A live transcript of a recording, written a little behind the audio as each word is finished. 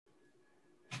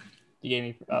You gave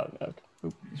me. Oh, okay.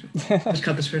 Just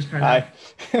cut this first part Hi.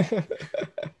 out.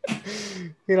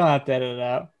 You don't have to edit it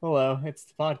out. Hello, it's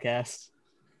the podcast.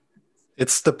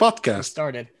 It's the We podcast.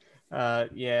 started. No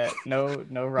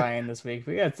Ryan this week.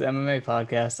 We got the MMA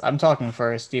podcast. I'm talking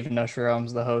first, even though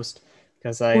Shirom's the host,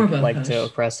 because I We're both like to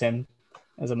hosts. oppress him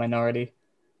as a minority.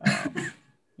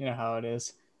 You know how it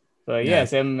is. But Yeah.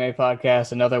 it's MMA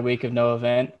podcast. Another week of no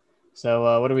event.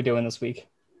 So what are we doing this week?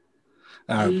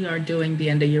 We are doing the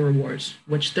end of year awards,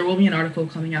 which there will be an article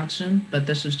coming out soon, but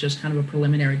this is just kind of a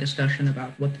preliminary discussion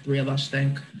about what the three of us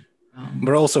think.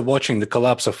 We're also watching the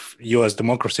collapse of U.S.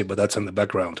 democracy, but that's in the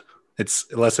background.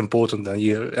 It's less important than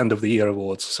end of the year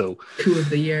awards. So Coup of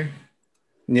the year.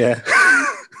 yeah.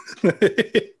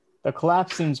 The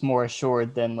collapse seems more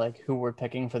assured than like who we're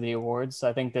picking for the awards. So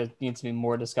I think there needs to be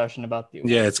more discussion about the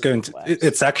awards. Yeah,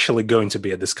 it's actually going to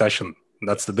be a discussion.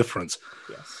 That's the difference.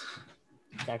 Yes.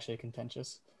 It's actually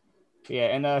contentious. Yeah,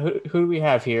 and who do we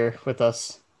have here with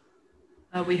us?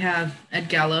 We have Ed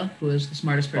Gallo, who is the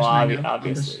smartest person Well, I know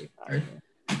obviously. on this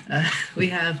earth. We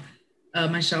have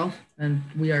myself, and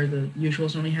we are the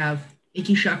usuals. And we have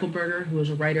Iki Shackelberger, who is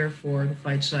a writer for the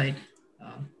fight site,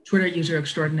 Twitter user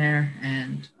extraordinaire,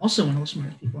 and also one of the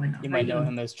smartest people I know. You might know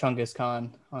him as Chungus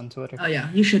Khan on Twitter. Oh,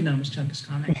 yeah. You should know him as Chungus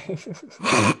Khan.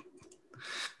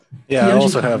 Yeah, I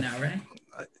also have... now, right?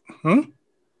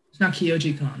 It's not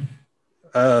Kyoji Khan.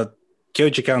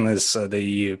 Kyoji Khan is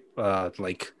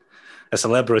like a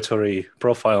celebratory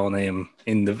profile name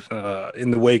in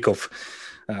the wake of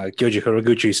Kyoji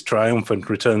Haraguchi's triumphant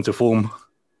return to form.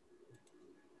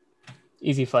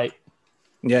 Easy fight.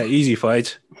 Yeah, easy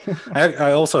fight.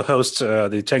 I also host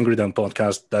the Tengridan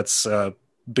podcast that's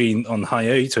been on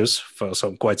hiatus for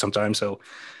quite some time, so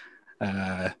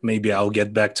maybe I'll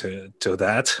get back to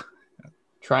that.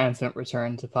 Triumphant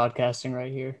return to podcasting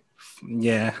right here.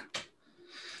 Yeah.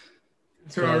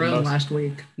 Through our own last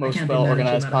week. Most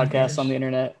well-organized podcasts on the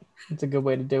internet. It's a good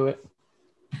way to do it.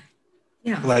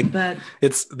 Yeah, but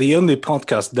it's the only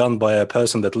podcast done by a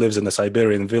person that lives in a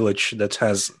Siberian village that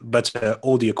has better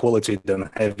audio quality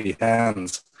than Heavy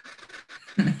Hands.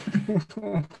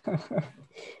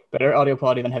 Better audio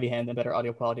quality than Heavy Hand and better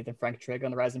audio quality than Frank Trigg on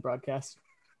the Ryzen broadcast.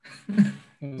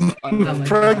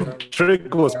 Frank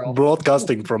Trigg was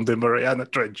broadcasting from the Mariana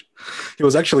Trench. He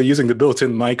was actually using the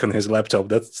built-in mic on his laptop.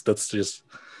 That's the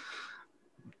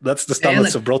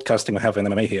standards of broadcasting we have in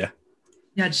MMA here.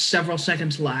 He had several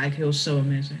seconds lag. It was so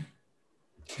amazing.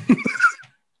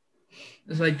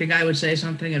 It's like the guy would say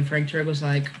something and Frank Trigg was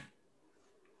like,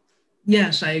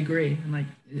 yes, I agree. And like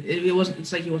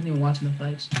it's like he wasn't even watching the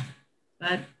fights.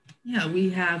 But yeah, we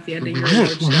have the end of year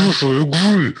awards stuff. Yes, I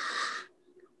agree.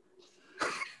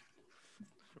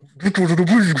 That's what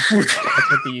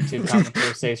the YouTube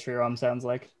commentator says Shriram sounds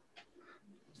like.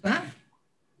 What's that?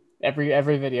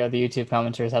 Every video, the YouTube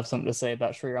commenters have something to say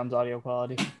about Shriram's audio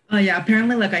quality. Oh yeah,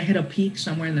 apparently like I hit a peak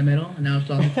somewhere in the middle, and now it's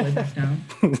all the way back down.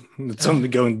 It's only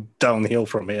going downhill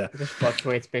from here. It just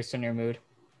fluctuates based on your mood.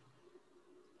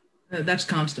 That's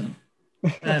constant.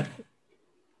 It's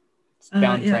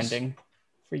downtrending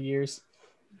for years.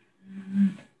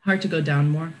 Hard to go down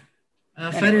more.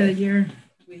 Fighter of the year.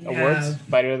 Awards?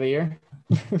 Fighter of the year?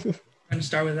 We're going to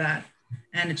start with that.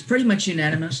 And it's pretty much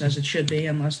unanimous, as it should be,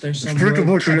 unless there's some... It's pretty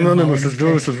much unanimous as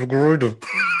Joseph Gordo.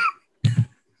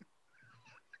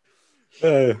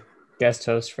 Guest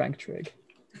host Frank Trigg.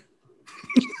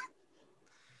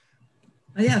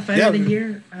 Fighter of the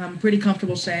year. I'm pretty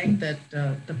comfortable saying that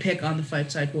the pick on the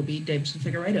fight site will be Deiveson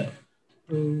Figueiredo,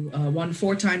 who won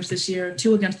 4 times this year,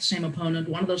 2 against the same opponent.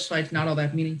 One of those fights not all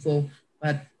that meaningful,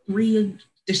 but 3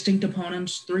 distinct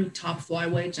opponents, 3 top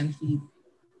flyweights, and he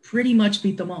pretty much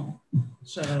beat them all.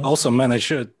 So also managed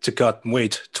to cut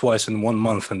weight twice in 1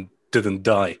 month and didn't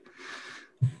die.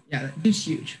 Yeah, dude's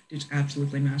huge. Dude's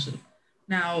absolutely massive.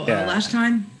 Now, last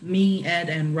time, me, Ed,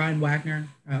 and Ryan Wagner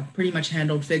pretty much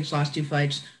handled Fig's last 2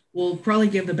 fights. We'll probably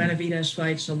give the Benavidez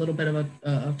fights a little bit of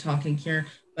a talking here.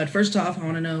 But first off, I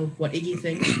want to know what Iggy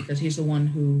thinks, because he's the one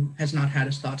who has not had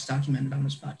his thoughts documented on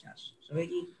this podcast. So,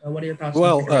 Iggy, what are your thoughts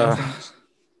on things?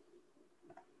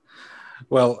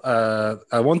 Well,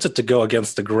 I wanted to go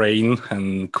against the grain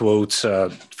and quote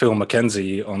Phil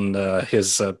McKenzie on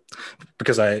his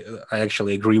because I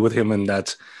actually agree with him in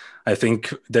that I think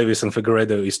Deiveson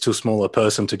Figueiredo is too small a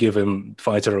person to give him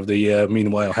Fighter of the Year.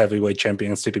 Meanwhile, heavyweight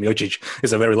champion Stipe Miocic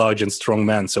is a very large and strong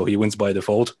man, so he wins by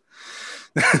default.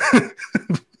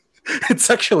 It's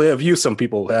actually a view some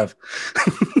people have,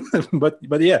 but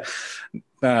yeah,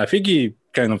 Figgy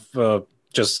kind of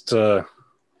just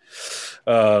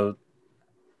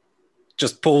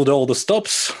pulled all the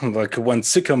stops, like went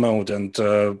sicko mode and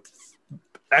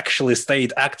actually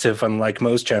stayed active, unlike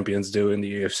most champions do in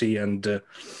the UFC, and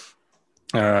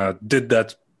did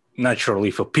that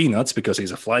naturally for peanuts because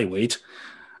he's a flyweight.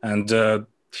 And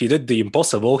he did the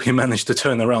impossible. He managed to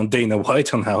turn around Dana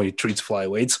White on how he treats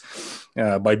flyweights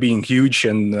by being huge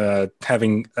and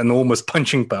having enormous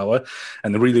punching power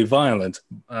and really violent.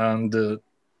 And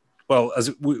well,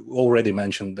 as we already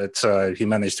mentioned, that he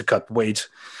managed to cut weight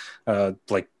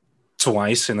like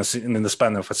twice in the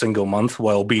span of a single month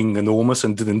while being enormous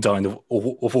and didn't die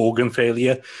of organ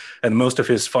failure. And most of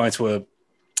his fights were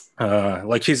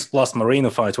like his last Moreno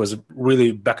fight was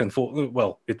really back and forth.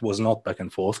 Well, it was not back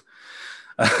and forth,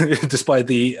 despite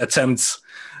the attempts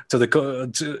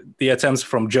the attempts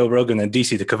from Joe Rogan and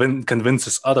DC to convince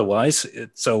us otherwise.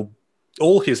 So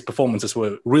all his performances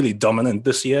were really dominant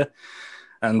this year,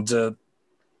 and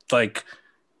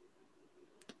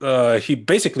he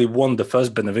basically won the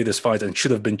first Benavidez fight and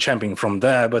should have been champion from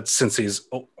there. But since he's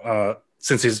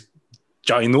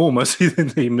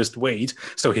ginormous, he missed weight,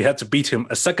 so he had to beat him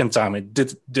a second time. It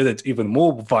did it even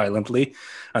more violently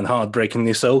and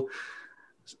heartbreakingly so.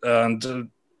 And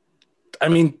I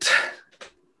mean,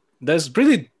 there's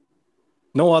really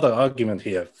no other argument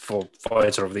here for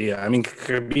fighter of the year. I mean,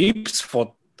 Khabib's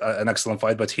fought an excellent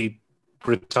fight, but he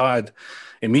retired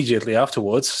immediately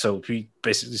afterwards, so he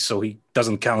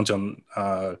doesn't count on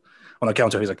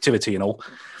account of his activity and all.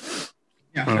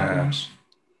 Yeah,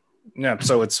 yeah.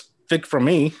 So it's Fig from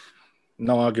me.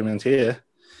 No argument here.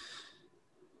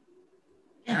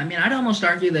 Yeah, I mean, I'd almost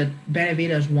argue that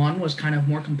Benavidez 1 was kind of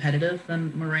more competitive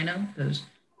than Moreno, because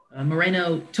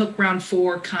Moreno took round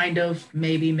 4, kind of,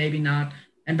 maybe not,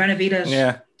 and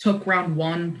Benavidez took round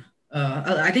 1.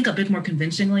 I think a bit more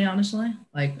convincingly, honestly.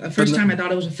 Like, the first time I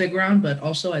thought it was a Fig round, but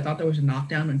also I thought there was a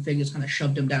knockdown and Fig just kind of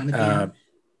shoved him down at the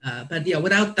end. But yeah,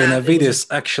 without that, Benavidez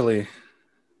actually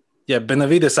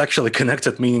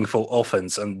connected meaningful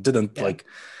offense and didn't connect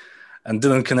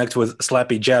with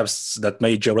slappy jabs that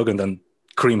made Joe Rogan then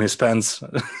cream his pants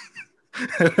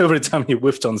every time he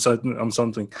whiffed on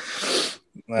something.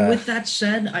 With that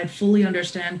said, I fully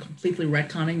understand completely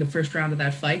retconning the first round of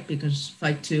that fight, because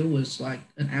fight 2 was like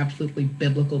an absolutely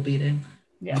biblical beating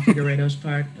on Figueiredo's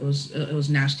part. It was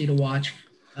nasty to watch.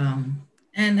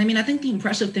 And I mean, I think the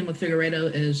impressive thing with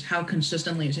Figueiredo is how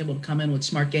consistently he's able to come in with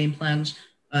smart game plans.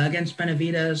 Against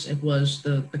Benavidez, it was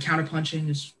the counterpunching,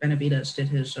 as Benavidez did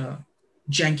his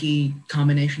janky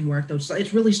combination work.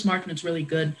 It's really smart and it's really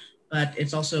good, but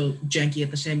it's also janky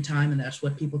at the same time, and that's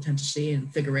what people tend to see,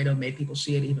 and Figueiredo made people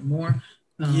see it even more.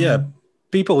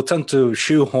 People tend to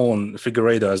shoehorn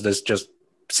Figueiredo as this just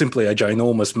simply a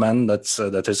ginormous man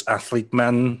that is athlete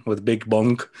man with big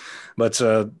bonk, but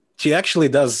he actually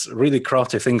does really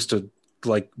crafty things to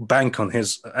like bank on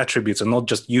his attributes and not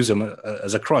just use him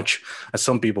as a crutch, as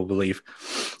some people believe.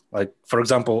 Like, for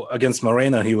example, against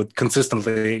Moreno, he would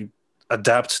consistently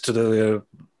adapt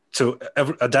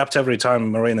adapt every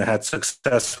time Moreno had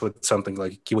success with something.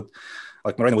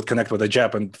 Moreno would connect with a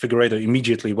jab, and Figueiredo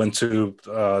immediately went to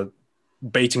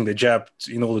baiting the jab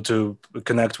in order to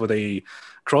connect with a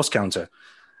cross counter,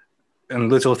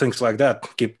 and little things like that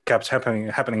kept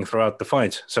happening throughout the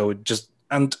fight. So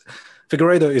and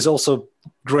Figueiredo is also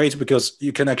great because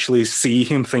you can actually see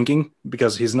him thinking,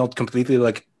 because he's not completely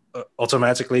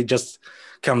automatically just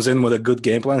comes in with a good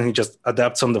game plan. He just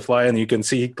adapts on the fly, and you can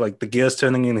see like the gears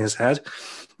turning in his head.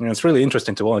 And it's really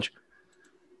interesting to watch.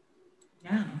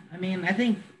 Yeah, I mean, I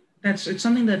think it's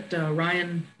something that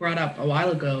Ryan brought up a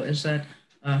while ago, is that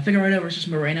Figueiredo versus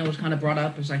Moreno was kind of brought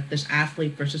up as like this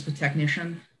athlete versus the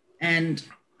technician. And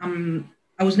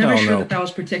I was never sure that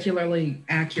was particularly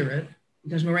accurate,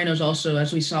 because Moreno's also,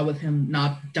 as we saw with him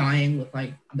not dying with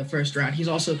like the first round, he's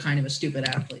also kind of a stupid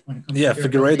athlete when it comes to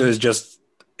Figueiredo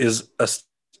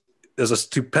is a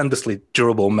stupendously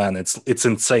durable man. It's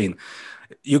insane.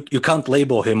 You can't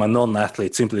label him a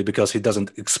non-athlete simply because he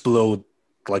doesn't explode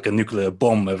like a nuclear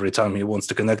bomb every time he wants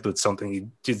to connect with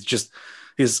something.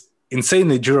 He's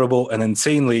insanely durable and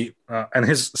insanely and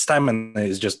his stamina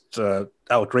is just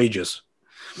outrageous.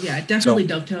 Yeah, it definitely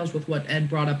dovetails with what Ed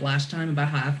brought up last time about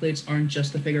how athletes aren't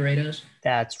just the Figueiredos.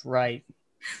 That's right.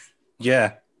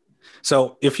 Yeah.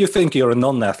 So if you think you're a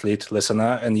non-athlete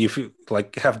listener and you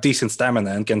have decent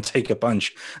stamina and can take a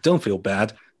punch, don't feel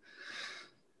bad.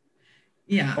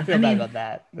 Yeah, don't feel bad about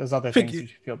that. There's other things you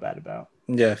should feel bad about.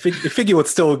 Yeah, Figgy would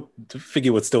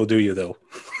still do you though.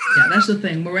 Yeah, that's the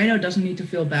thing. Moreno doesn't need to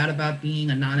feel bad about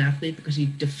being a non-athlete, because he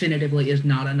definitively is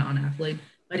not a non-athlete.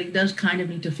 But he does kind of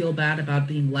need to feel bad about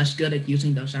being less good at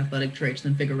using those athletic traits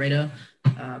than Figueiredo,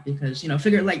 because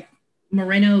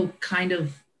Moreno kind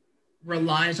of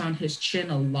relies on his chin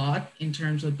a lot in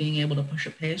terms of being able to push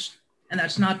a pace, and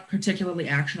that's not particularly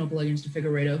actionable against a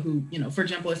Figueiredo who, for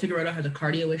example, if Figueiredo has a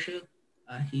cardio issue,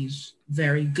 he's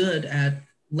very good at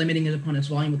limiting his opponent's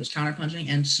volume with his counterpunching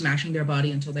and smashing their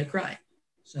body until they cry.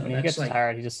 So when he gets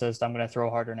tired, he just says, "I'm going to throw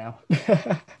harder now."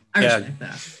 I respect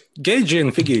that. Gage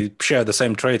and Figgy share the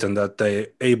same trait in that they're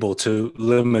able to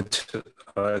limit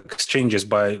exchanges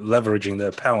by leveraging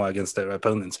their power against their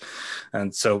opponents,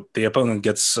 and so the opponent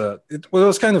gets. It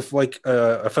was kind of like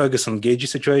a Ferguson Gage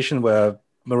situation where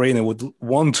Moreno would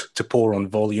want to pour on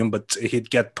volume, but he'd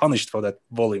get punished for that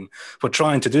volume for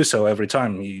trying to do so every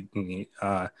time he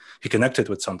connected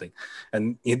with something,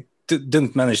 and he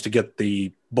didn't manage to get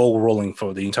the ball rolling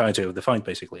for the entirety of the fight,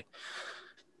 basically.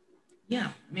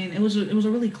 Yeah, I mean, it was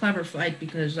a really clever fight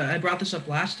because I brought this up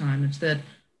last time. It's that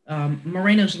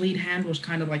Moreno's lead hand was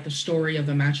kind of like the story of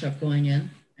the matchup going in,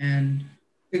 and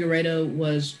Figueiredo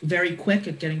was very quick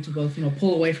at getting to both,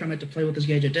 pull away from it to play with his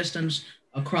Gage at distance,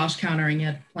 cross countering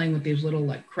it, playing with these little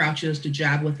like crouches to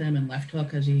jab with him and left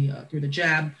hook as he threw the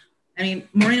jab. I mean,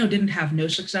 Moreno didn't have no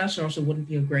success, or else it wouldn't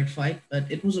be a great fight,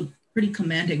 but it was a pretty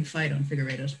commanding fight on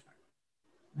Figueiredo's part.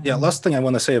 Yeah, last thing I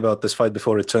want to say about this fight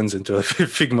before it turns into a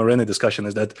Fig Moreno discussion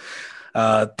is that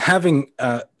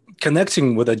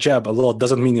connecting with a jab a lot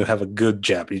doesn't mean you have a good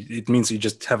jab. It means you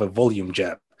just have a volume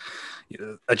jab.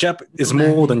 A jab is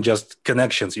more than just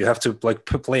connections. You have to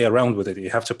play around with it. You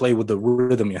have to play with the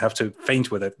rhythm. You have to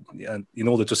feint with it in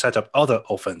order to set up other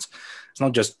offense. It's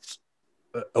not just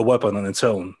a weapon on its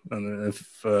own. And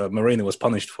if Moreno was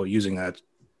punished for using that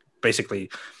basically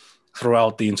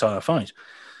throughout the entire fight.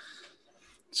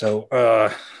 So,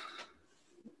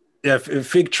 yeah,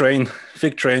 Fig train,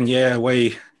 yeah,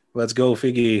 way, let's go,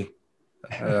 Figgy.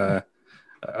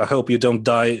 I hope you don't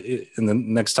die in the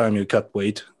next time you cut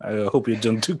weight. I hope you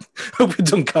don't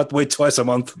cut weight twice a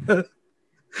month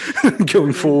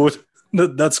going forward.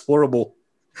 That's horrible.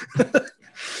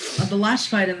 The last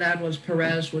fight in that was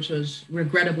Perez, which was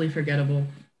regrettably forgettable.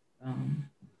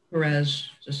 Perez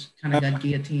just kind of got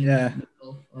guillotined in the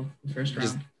middle of the first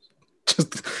round.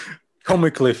 Just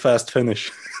comically fast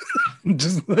finish.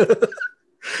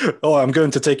 Oh, I'm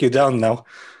going to take you down now.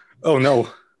 Oh no,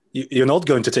 you're not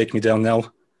going to take me down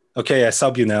now. Okay, I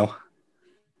sub you now.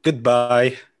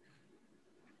 Goodbye.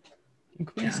 Can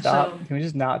we stop? Can we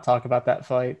just not talk about that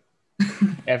fight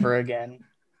ever again?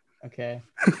 Okay.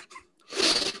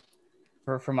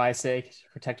 For my sake,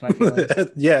 protect my feelings.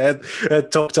 Yeah,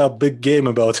 Ed talked a big game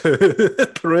about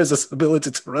Perez's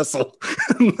ability to wrestle.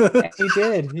 He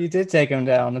did take him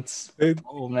down.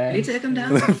 Oh man. Did he take him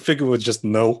down? Fig was just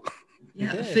no.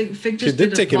 Yeah, Fig just he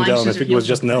did take him down. I think it was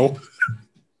just no.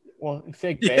 Well,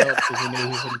 Fig bailed because he knew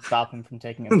he couldn't stop him from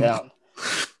taking him down.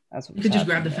 That's what he could just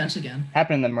grab the fence again.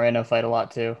 Happened in the Moreno fight a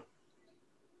lot too.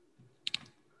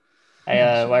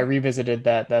 I revisited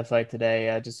that fight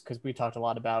today just because we talked a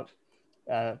lot about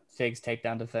Fig's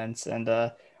takedown defense, and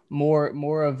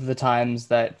more of the times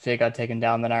that Fig got taken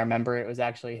down than I remember, it was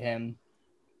actually him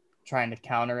trying to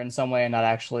counter in some way and not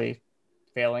actually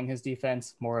failing his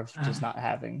defense, more of just not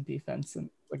having defense and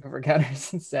looking for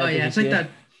counters instead. Oh yeah, it's like that.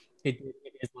 He did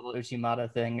his little Uchimata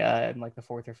thing in like the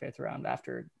 4th or 5th round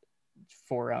after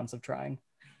 4 rounds of trying.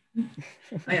 Oh,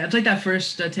 yeah, it's like that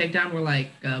first takedown where like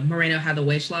Moreno had the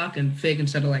waist lock and Fig,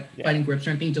 instead of fighting grip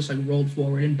strength, he just like rolled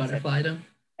forward and butterflied him.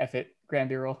 F it,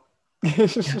 Granby roll. He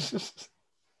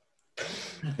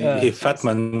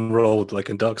Fatman rolled like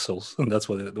in Dark Souls, and that's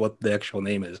what the actual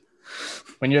name is.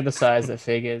 When you're the size that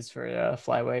Fig is for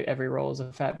flyweight, every roll is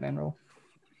a fat man roll.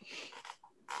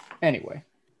 Anyway.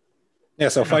 Yeah,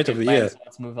 so fight of the year. So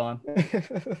let's move on.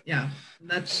 Yeah,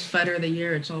 that's fighter of the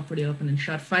year. It's all pretty open and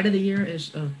shut. Fight of the year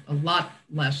is a lot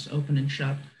less open and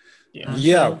shut.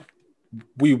 Yeah.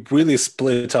 We really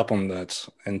split up on that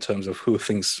in terms of who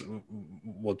thinks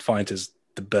what fight is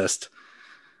the best.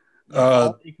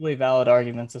 All equally valid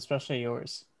arguments, especially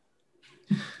yours.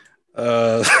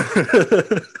 Let's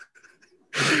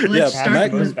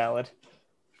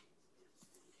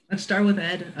start with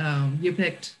Ed. You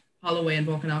picked Holloway and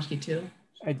Volkanovski too.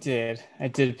 I did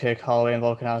pick Holloway and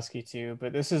Volkanovski too,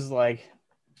 but this is like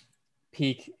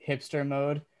peak hipster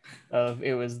mode of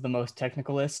it was the most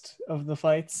technicalist of the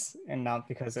fights, and not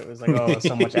because it was like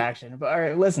so much action. But all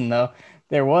right, listen though,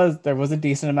 there was a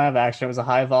decent amount of action. It was a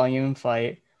high volume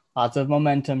fight, lots of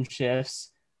momentum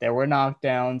shifts. There were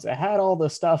knockdowns. It had all the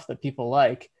stuff that people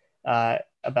like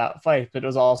about fights, but it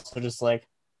was also just like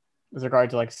with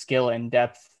regard to like skill and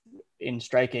depth in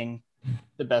striking,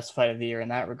 the best fight of the year in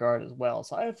that regard as well.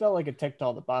 So I felt like it ticked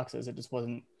all the boxes. It just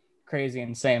wasn't crazy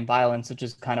insane violence, which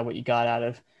is kind of what you got out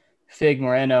of Fig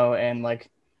Moreno and like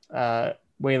Weili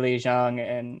Zhang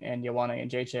and Yawana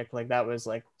and Jacek. Like that was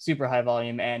like super high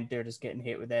volume, and they're just getting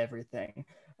hit with everything.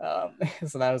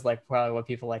 So that was like probably what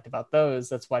people liked about those.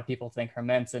 That's why people think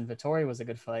Hermance and Vittori was a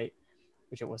good fight,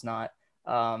 which it was not.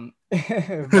 But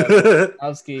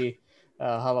Volkanovski,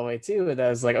 Holloway too. That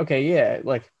was like, okay, yeah,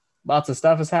 like lots of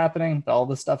stuff is happening, but all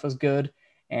the stuff is good.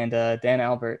 And Dan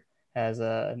Albert has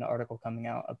an article coming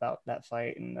out about that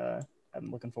fight, and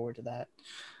I'm looking forward to that.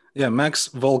 Yeah, Max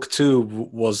Volk 2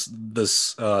 was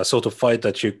this sort of fight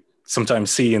that you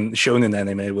sometimes see shown in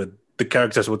anime, with the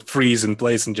characters would freeze in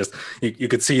place and just you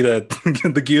could see the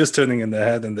the gears turning in their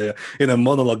head, and they're in a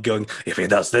monologue going, if he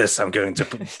does this, I'm going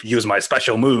to use my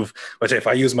special move. But if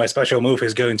I use my special move,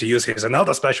 he's going to use his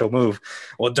another special move.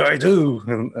 What do I do?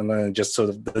 And then just sort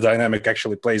of the dynamic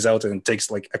actually plays out, and it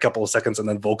takes like a couple of seconds, and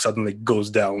then Volk suddenly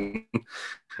goes down.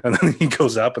 And then he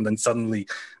goes up, and then suddenly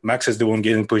Max is the one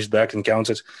getting pushed back and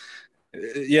counted.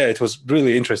 Yeah, it was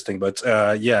really interesting. But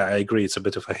yeah, I agree. It's a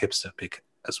bit of a hipster pick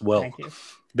as well. Thank you.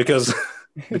 Because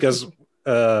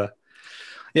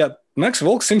yeah, Max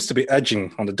Volk seems to be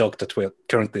edging on the doc that we're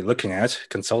currently looking at,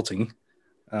 consulting.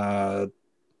 Yeah,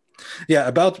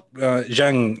 about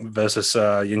Zhang versus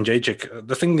Jędrzejczyk,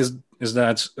 the thing is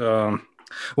that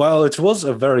while it was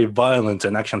a very violent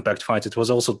and action-packed fight, it was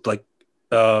also like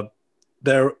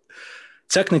their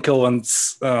technical and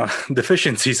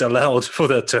deficiencies allowed for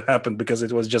that to happen, because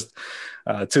it was just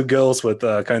two girls with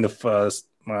kind of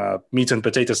meat and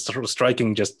potatoes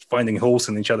striking, just finding holes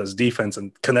in each other's defense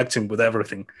and connecting with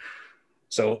everything.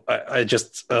 So I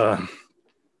just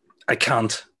I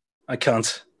can't.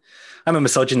 I'm a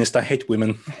misogynist. I hate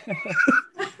women.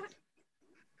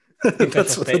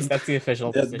 That's the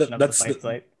official position of the fight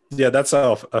site. Yeah, that's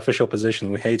our official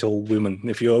position. We hate all women.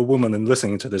 If you're a woman and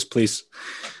listening to this, please,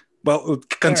 well,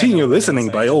 continue listening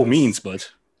by all means.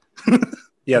 But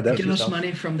yeah, give us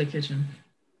money from the kitchen.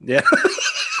 Yeah.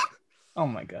 Oh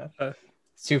my god,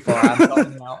 it's too far. I'm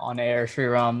calling out on air,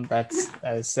 Sriram. That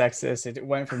is sexist. It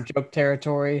went from joke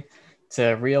territory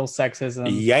to real sexism.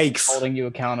 Yikes! Holding you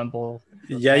accountable.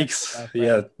 Yikes!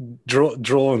 Yeah,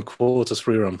 draw and quote as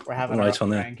Sriram. We're having right on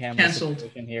there. Cancelled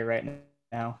here right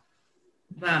now.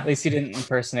 Wow. At least you didn't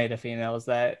impersonate a female. Is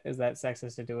that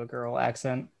sexist to do a girl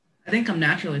accent? I think I'm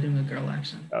naturally doing a girl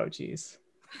accent. Oh, geez,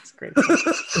 it's great.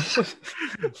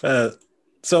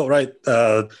 So right.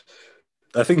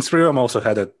 I think Sriram also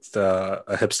had a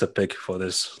hipster pick for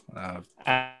this. I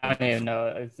don't even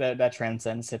know. That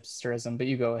transcends hipsterism, but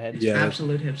you go ahead. Yeah,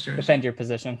 absolute hipsters. Defend your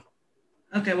position.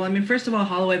 Okay, well, I mean, first of all,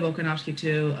 Holloway Volkanovski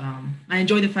too. I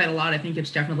enjoyed the fight a lot. I think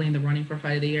it's definitely in the running for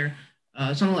fight of the year.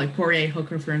 Something like Poirier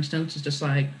Hooker, for instance, is just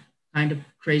like kind of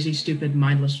crazy, stupid,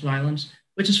 mindless violence,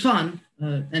 which is fun.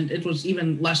 And it was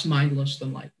even less mindless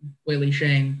than like Weili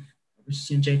Zhang versus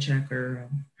Jędrzejczyk or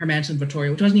Hermance and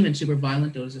Vittori, which wasn't even super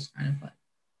violent. It was just kind of like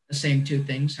the same two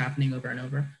things happening over and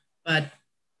over. But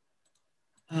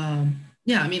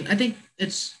yeah, I mean, I think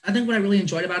what I really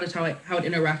enjoyed about it is how it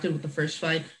interacted with the first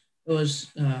fight. It was,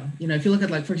 if you look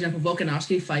at, like, for example,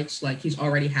 Volkanovski fights, like he's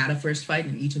already had a first fight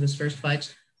in each of his first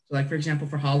fights. So, like, for example,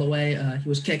 for Holloway, he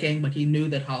was kicking, but he knew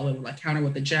that Holloway would, like, counter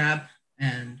with the jab,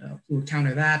 and he would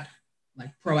counter that, like,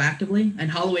 proactively.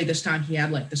 And Holloway, this time, he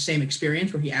had, like, the same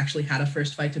experience where he actually had a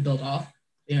first fight to build off.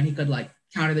 He could, like,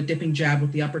 counter the dipping jab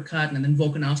with the uppercut, and then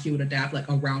Volkanovski would adapt, like,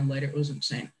 a round later. It was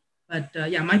insane. But,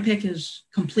 yeah, my pick is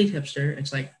complete hipster.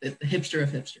 It's, like, the hipster of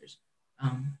hipsters.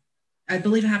 I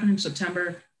believe it happened in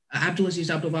September. Abdulaziz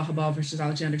Abdulwahab versus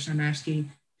Alexander Sarnavsky.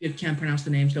 If you can't pronounce the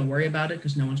names, don't worry about it,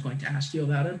 because no one's going to ask you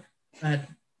about it. But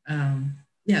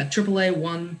yeah, AAA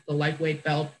won the lightweight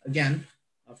belt again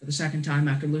for the second time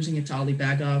after losing it to Ali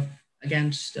Bagov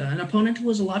against an opponent who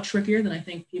was a lot trickier than I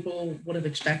think people would have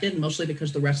expected, mostly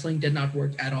because the wrestling did not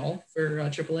work at all for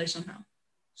AAA somehow.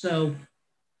 So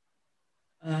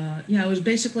yeah, it was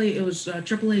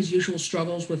AAA's usual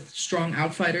struggles with strong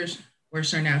outfighters, where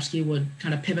Sarnavsky would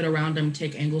kind of pivot around him,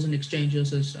 take angles and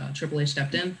exchanges as AAA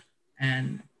stepped in,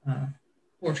 and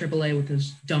poor AAA with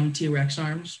his dumb T-Rex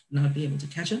arms not be able to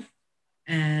catch it.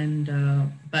 And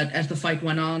but as the fight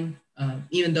went on,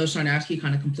 even though Sarnavsky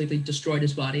kind of completely destroyed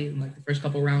his body in like the first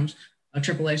couple rounds,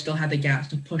 AAA still had the gas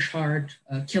to push hard,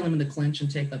 kill him in the clinch, and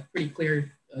take a pretty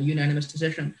clear unanimous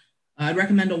decision. I'd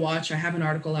recommend a watch. I have an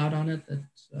article out on it that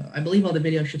I believe all the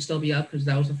videos should still be up, because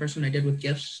that was the first one I did with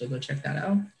GIFs, so go check that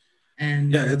out.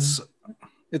 And yeah,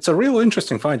 it's a real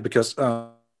interesting fight, because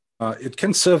it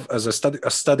can serve as a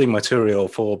study material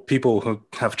for people who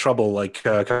have trouble, like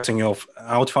cutting off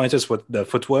outfighters with their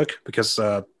footwork, because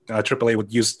AAA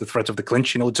would use the threat of the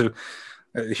clinch in order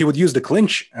to. He would use the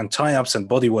clinch and tie-ups and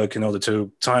bodywork in order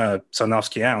to tire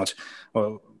Sarnavsky out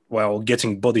while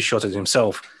getting body shotted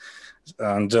himself.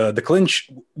 And the clinch,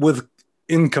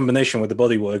 in combination with the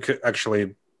bodywork,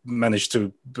 actually managed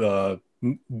to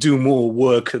do more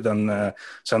work than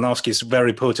Sarnowski's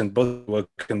very potent body work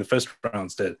in the first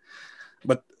rounds did.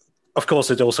 But of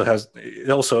course, it also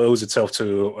owes itself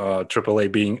to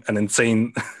AAA being an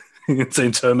insane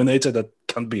Terminator that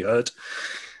can't be hurt.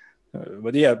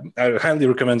 But yeah, I highly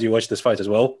recommend you watch this fight as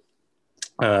well.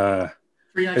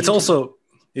 It's also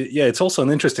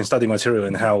an interesting study material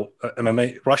in how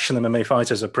Russian MMA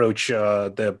fighters approach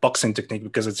their boxing technique,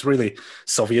 because it's really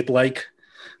Soviet-like.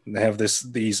 They have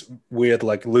these weird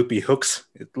like loopy hooks.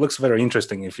 It looks very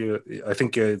interesting. I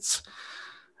think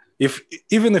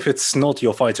even if it's not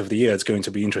your fight of the year, it's going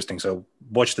to be interesting. So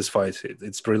watch this fight.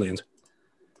 It's brilliant.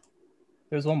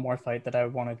 There's one more fight that I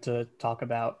wanted to talk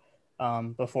about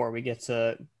before we get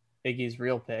to Iggy's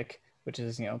real pick, which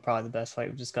is, probably the best fight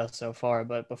we've discussed so far.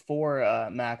 But before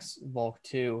Max Volk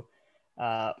 2,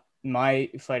 my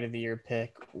fight of the year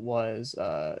pick was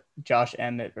Josh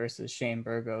Emmett versus Shane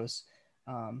Burgos.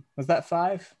 Was that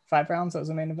five rounds? That was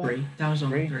the main event? 3. That was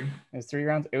only 3. It was 3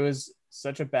 rounds. It was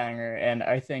such a banger. And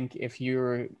I think if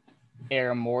you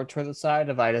err more toward the side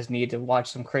of I just need to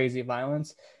watch some crazy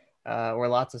violence where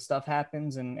lots of stuff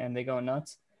happens and they go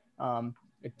nuts,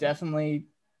 it definitely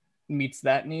meets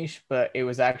that niche, but it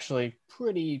was actually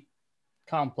pretty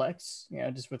complex,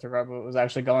 just with regard to what was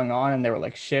actually going on. And there were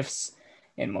like shifts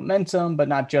in momentum, but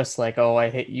not just like, oh, I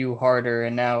hit you harder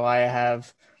and now I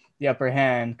have the upper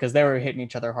hand, because they were hitting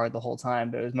each other hard the whole time.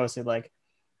 But it was mostly like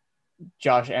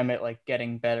Josh Emmett like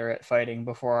getting better at fighting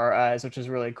before our eyes, which is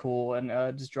really cool. And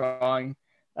just drawing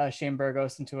Shane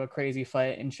Burgos into a crazy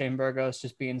fight, and Shane Burgos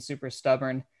just being super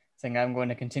stubborn, saying, I'm going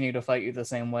to continue to fight you the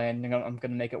same way, and I'm going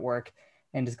to make it work,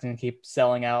 and just going to keep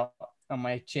selling out on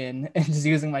my chin and just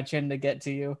using my chin to get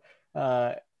to you.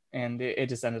 And it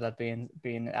just ended up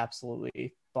being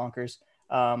absolutely bonkers.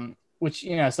 Which,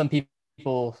 some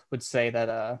people would say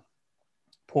that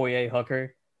Poirier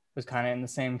Hooker was kind of in the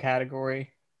same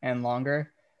category and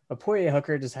longer. But Poirier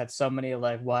Hooker just had so many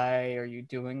like, why are you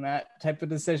doing that type of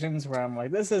decisions, where I'm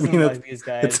like, this isn't like these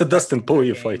guys. It's a Dustin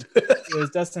Poirier fight. It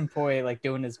was Dustin Poirier like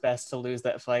doing his best to lose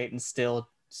that fight and still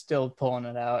pulling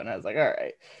it out. And I was like, all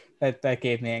right, that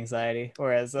gave me anxiety.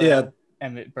 Whereas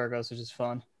Emmett Burgos was just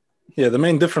fun. Yeah, the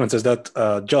main difference is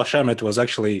that Josh Emmett was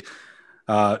actually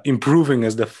improving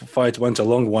as the fight went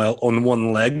along while on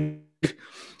one leg.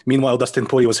 Meanwhile, Dustin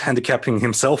Poirier was handicapping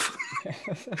himself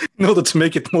in order to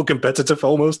make it more competitive,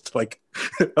 almost. Like,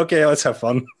 okay, let's have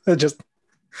fun. Just,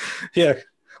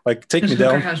 like, take me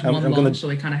down. Has one I'm gonna... so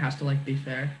he kind of has to, like, be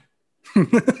fair.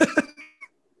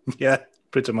 Yeah,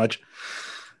 pretty much.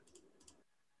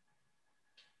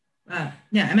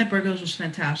 Emmett Burgos was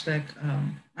fantastic.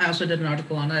 I also did an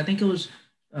article on it. I think it was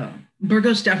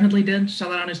Burgos definitely did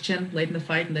sell out on his chin late in the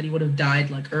fight, and that he would have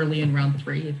died like early in round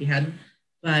 3 if he hadn't.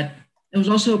 But it was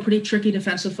also a pretty tricky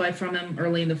defensive fight from him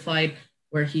early in the fight,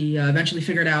 where he eventually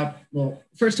figured out, well,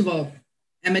 first of all,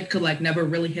 Emmett could like never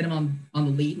really hit him on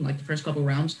the lead in like the first couple of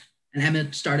rounds, and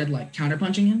Emmett started like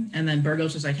counterpunching him, and then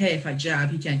Burgos was like, hey, if I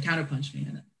jab, he can't counterpunch me,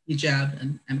 and then he jabbed,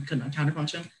 and Emmett couldn't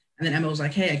counterpunch him, and then Emmett was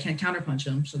like, hey, I can't counterpunch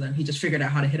him, so then he just figured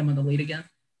out how to hit him on the lead again.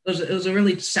 It was a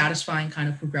really satisfying kind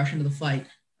of progression to the fight,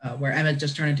 where Emmett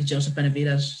just turned into Joseph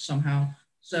Benavidez somehow.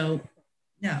 So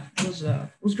yeah, it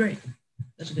was great.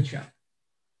 That's a good shot.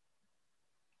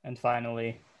 And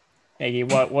finally,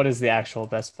 Iggy, what is the actual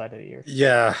best fight of the year?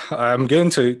 Yeah, I'm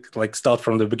going to like start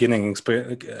from the beginning and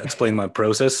explain my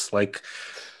process. Like,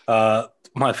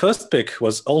 my first pick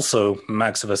was also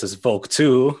Max versus Volk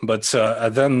 2, but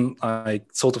then I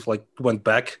sort of like went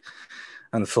back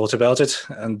and thought about it,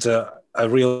 and I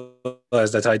realized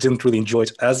that I didn't really enjoy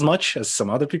it as much as some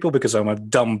other people, because I'm a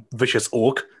dumb, vicious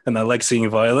orc and I like seeing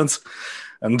violence.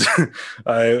 And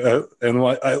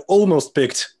I almost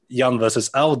picked Jan versus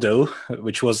Aldo,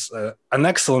 which was an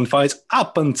excellent fight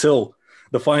up until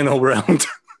the final round.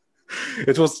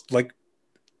 It was like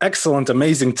excellent,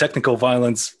 amazing technical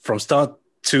violence from start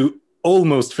to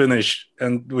almost finish,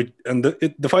 and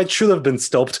the fight should have been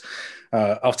stopped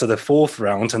after the 4th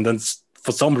round, and then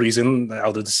for some reason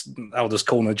Aldo's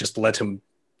corner just let him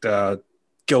go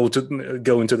into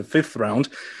the 5th round,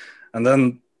 and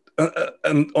then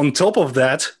and on top of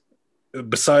that,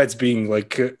 besides being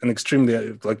like an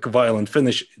extremely like violent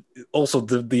finish, also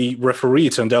the referee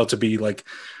turned out to be like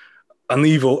an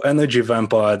evil energy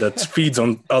vampire that feeds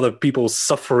on other people's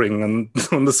suffering and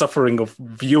on the suffering of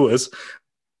viewers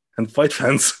and fight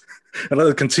fans, and let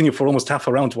it continue for almost half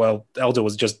a round while Aldo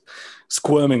was just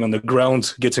squirming on the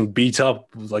ground, getting beat up,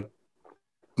 like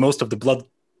most of the blood,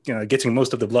 getting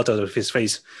most of the blood out of his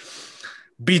face,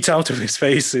 beat out of his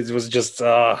face. It was just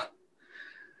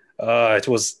it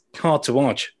was hard to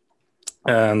watch.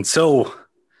 And so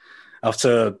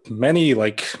after many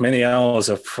hours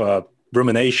of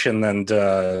rumination and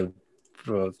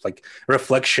like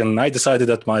reflection, I decided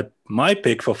that my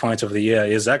pick for fight of the year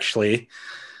is actually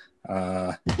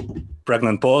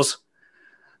pregnant pause.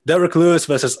 Derek Lewis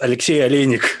versus Alexei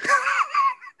Oleinik.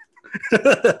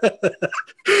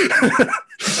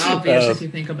 It's obvious if you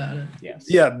think about it. Yes.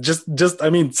 Yeah, just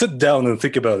I mean, sit down and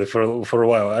think about it for a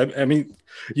while. I mean,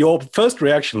 your first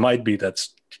reaction might be that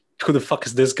who the fuck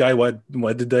is this guy? Why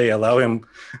did they allow him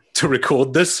to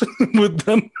record this with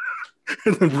them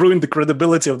and ruin the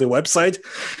credibility of the website?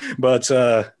 But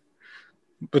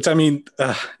I mean,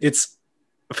 it's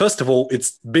first of all,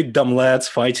 it's big dumb lads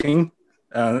fighting.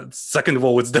 Second of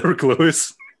all, it's Derek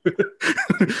Lewis,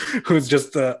 who's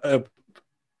just an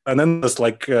endless,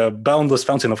 like, boundless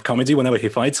fountain of comedy whenever he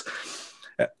fights.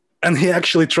 And he's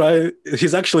actually trying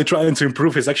to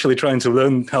improve. He's actually trying to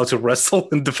learn how to wrestle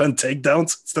and defend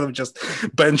takedowns instead of just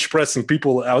bench pressing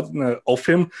people out off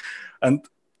him. And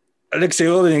Alexei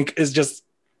Oleinik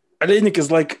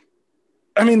is like,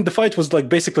 I mean, the fight was like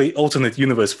basically alternate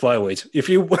universe flyweight.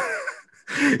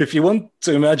 If you want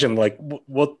to imagine like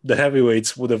what the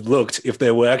heavyweights would have looked if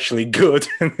they were actually good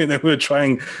and they were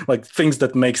trying like things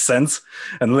that make sense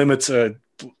and limit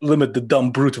the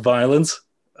dumb brute violence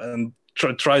and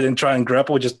try and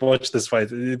grapple, just watch this fight.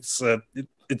 It's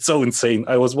so insane.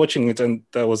 I was watching it and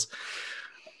it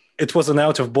was an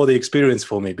out of body experience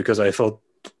for me because I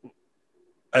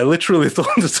literally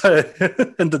thought that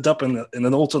I ended up in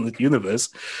an alternate universe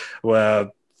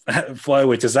where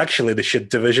flyweight is actually the shit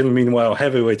division. Meanwhile,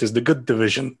 heavyweight is the good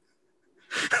division.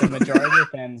 The majority of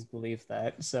fans believe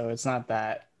that, so it's not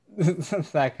that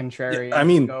contrary. Yeah, I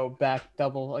mean, go back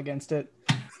double against it.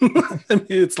 I mean,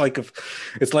 it's like a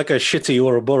shitty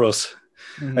Ouroboros,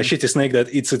 a shitty snake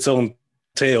that eats its own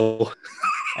tail.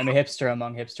 I'm a hipster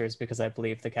among hipsters because I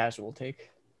believe the casual take.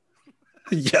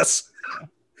 Yes. Yeah.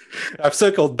 I've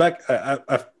circled back.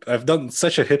 I've done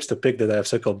such a hipster pick that I've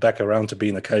circled back around to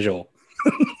being a casual.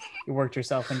 You worked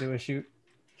yourself into a shoot.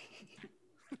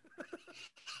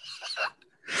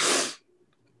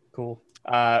 Cool.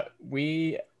 I'm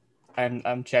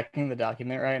checking the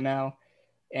document right now,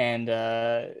 and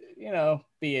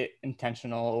be it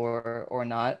intentional or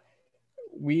not,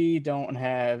 we don't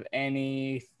have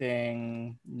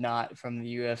anything not from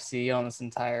the UFC on this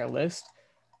entire list.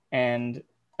 And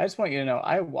I just want you to know,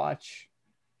 I watch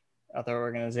other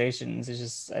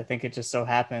organizations. I think it just so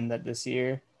happened that this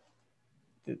year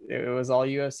it was all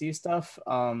UFC stuff.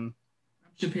 I'm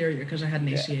superior because I had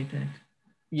an ACA pick.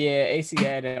 Yeah,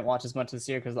 ACA I didn't watch as much this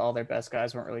year because all their best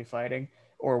guys weren't really fighting,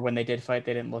 or when they did fight,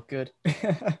 they didn't look good. Yeah,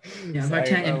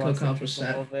 Vartanian Kokov was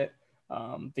set.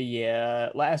 But yeah,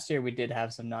 last year we did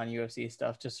have some non-UFC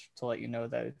stuff. Just to let you know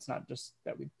that it's not just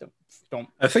that we don't.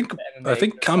 I think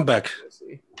comeback.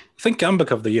 I think comeback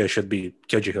of the year should be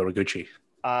Kyoji Horiguchi.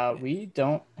 We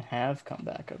don't have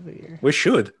comeback of the year. We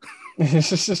should. we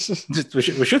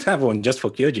should have one just for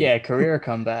Kyoji. Yeah, career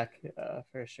comeback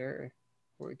for sure.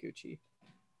 Horiguchi,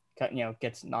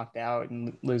 gets knocked out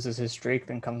and loses his streak,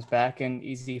 then comes back and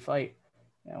easy fight.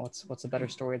 What's a better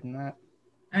story than that?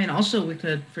 I mean, also we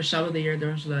could for sub of the year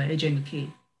there was AJ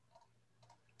McKee.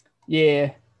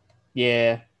 Yeah.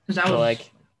 Because that was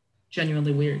like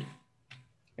genuinely weird.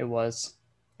 It was.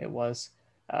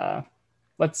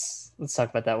 Let's talk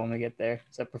about that when we get there.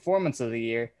 So performance of the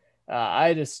year.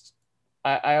 I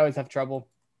always have trouble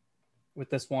with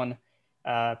this one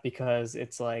because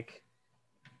it's like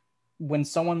when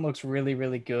someone looks really,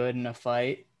 really good in a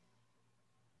fight,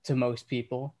 to most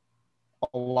people,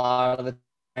 a lot of the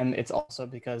time it's also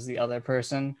because the other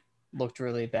person looked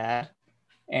really bad.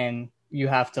 And you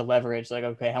have to leverage like,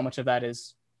 okay, how much of that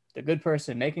is the good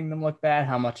person making them look bad?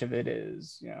 How much of it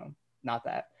is, not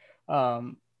that?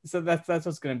 So that's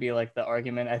what's going to be like the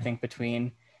argument, I think,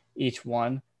 between each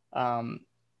one.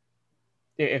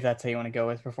 If that's how you want to go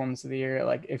with performance of the year,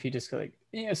 like if you just like,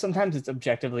 sometimes it's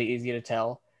objectively easy to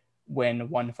tell when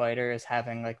one fighter is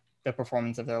having like the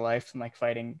performance of their life and like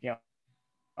fighting, out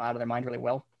of their mind really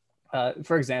well.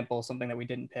 For example, something that we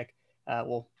didn't pick,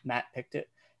 Matt picked it.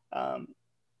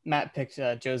 Matt picked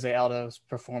Jose Aldo's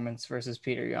performance versus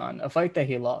Peter Yan, a fight that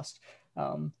he lost.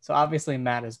 So obviously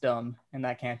Matt is dumb and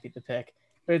that can't be the pick.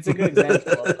 But it's a good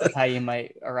example of how you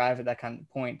might arrive at that kind of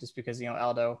point, just because,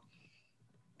 Aldo,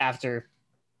 after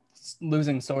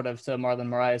losing sort of to Marlon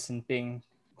Moraes and being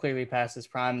clearly past his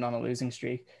prime and on a losing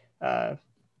streak, I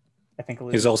think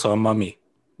he's also a mummy.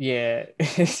 Yeah,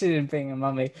 being a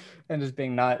mummy and just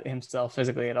being not himself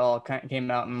physically at all, came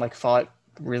out and like fought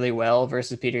really well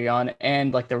versus Peter Yan.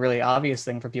 And like the really obvious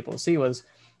thing for people to see was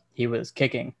he was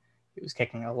kicking. He was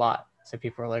kicking a lot. So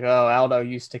people were like, oh, Aldo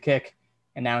used to kick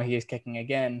and now he is kicking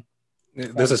again.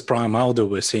 This is prime Aldo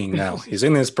we're seeing now. He's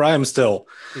in his prime still.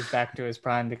 He's back to his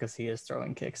prime because he is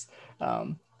throwing kicks.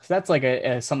 So that's like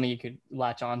something you could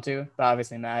latch onto. But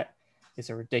obviously Matt is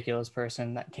a ridiculous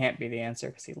person. That can't be the answer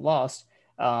because he lost.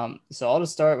 So I'll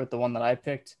just start with the one that I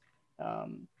picked.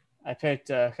 I picked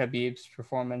Khabib's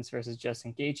performance versus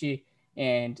Justin Gaethje,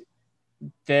 and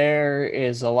there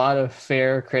is a lot of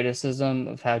fair criticism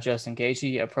of how Justin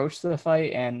Gaethje approached the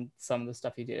fight and some of the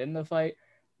stuff he did in the fight,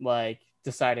 like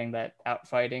deciding that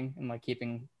outfighting and like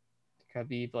keeping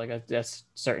Khabib like a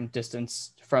certain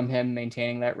distance from him,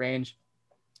 maintaining that range.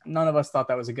 None of us thought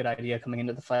that was a good idea coming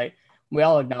into the fight. We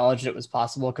all acknowledged it was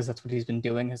possible because that's what he's been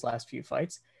doing his last few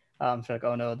fights. So like,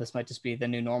 oh no, this might just be the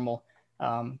new normal.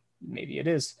 Maybe it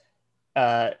is.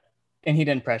 And he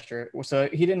didn't pressure. So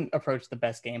he didn't approach the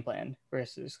best game plan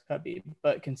versus Khabib.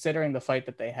 But considering the fight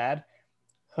that they had,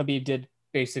 Khabib did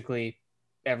basically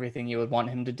everything you would want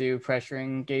him to do,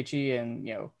 pressuring Gaethje, and,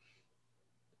 you know,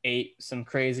 ate some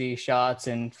crazy shots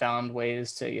and found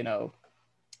ways to, you know,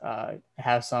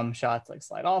 have some shots like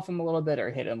slide off him a little bit or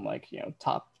hit him like, you know,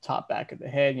 top back of the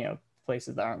head, you know,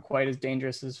 places that aren't quite as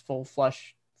dangerous as full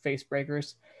flush face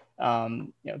breakers.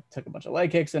 You know, took a bunch of leg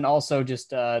kicks, and also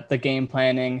just the game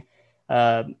planning,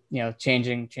 you know,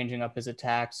 changing up his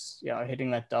attacks, you know,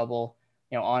 hitting that double,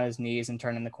 you know, on his knees and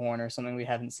turning the corner, something we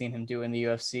haven't seen him do in the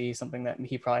UFC, something that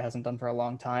he probably hasn't done for a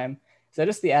long time. So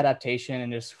just the adaptation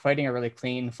and just fighting a really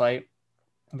clean fight,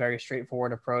 a very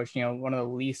straightforward approach, you know, one of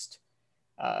the least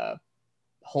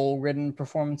hole-ridden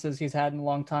performances he's had in a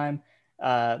long time.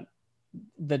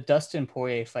 The Dustin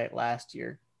Poirier fight last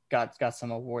year got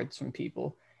some awards from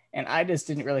people, and I just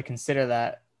didn't really consider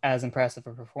that as impressive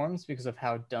a performance because of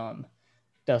how dumb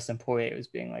Dustin Poirier was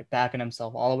being, like backing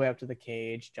himself all the way up to the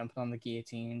cage, jumping on the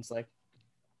guillotines, like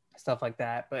stuff like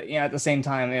that. But yeah, at the same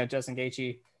time, you know, Justin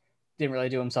Gaethje didn't really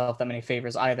do himself that many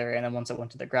favors either. And then once it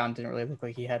went to the ground, didn't really look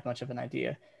like he had much of an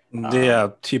idea.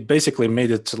 Yeah, he basically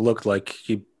made it look like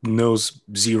he knows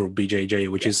zero BJJ,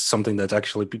 which is something that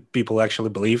actually people actually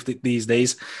believe these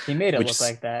days. He made it look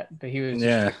like that, but he was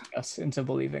just tricking us into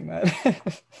believing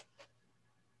that.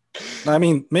 I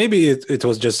mean, maybe it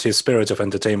was just his spirit of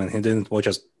entertainment. He didn't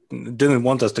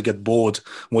want us to get bored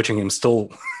watching him still.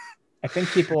 I think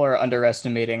people are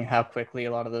underestimating how quickly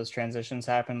a lot of those transitions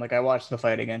happen. Like, I watched the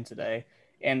fight again today,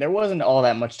 and there wasn't all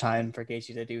that much time for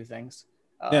Gaethje to do things.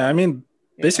 Yeah, I mean,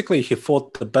 basically, he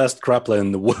fought the best grappler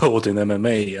in the world in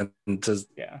MMA, and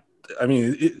I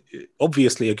mean,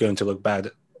 obviously, you're going to look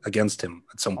bad against him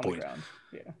at some point.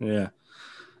 Yeah.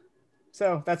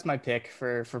 So that's my pick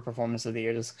for performance of the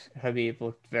year. Just Khabib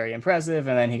looked very impressive,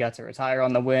 and then he got to retire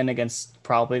on the win against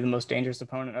probably the most dangerous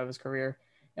opponent of his career,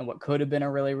 and what could have been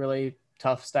a really, really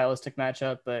tough stylistic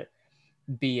matchup, but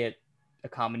be it a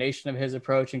combination of his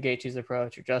approach and Gaethje's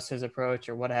approach, or just his approach,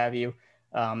 or what have you,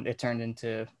 it turned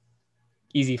into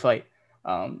easy fight.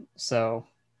 So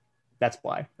that's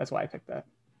why I picked that.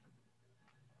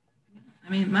 I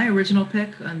mean, my original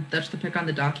pick, and that's the pick on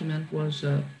the document, was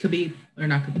Gaethje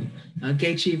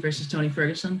versus Tony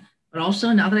Ferguson. But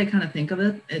also, now that I kind of think of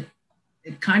it,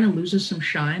 it kind of loses some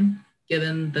shine,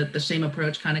 given that the same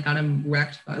approach kind of got him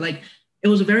wrecked. Like, it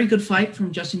was a very good fight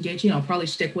from Justin Gaethje, and I'll probably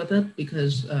stick with it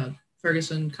because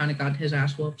Ferguson kind of got his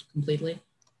ass whooped completely.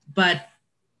 But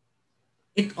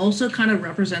it also kind of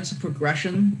represents a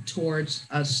progression towards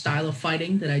a style of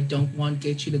fighting that I don't want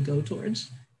Gaethje to go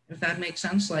towards, if that makes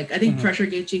sense. Like, I think pressure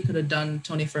Gaethje could have done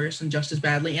Tony Ferguson just as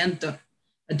badly, and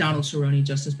Donald Cerrone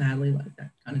just as badly. Like,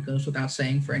 that kind of goes without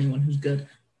saying for anyone who's good.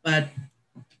 But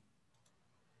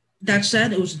that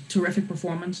said, it was a terrific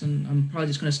performance, and I'm probably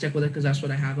just going to stick with it because that's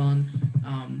what I have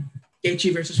on.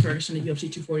 Gaethje versus Ferguson at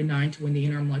UFC 249 to win the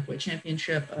interim lightweight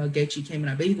championship. Gaethje came in,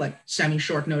 I believe, like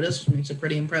semi-short notice, which makes it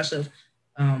pretty impressive.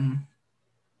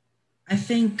 I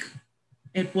think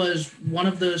it was one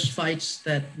of those fights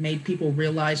that made people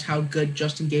realize how good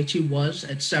Justin Gaethje was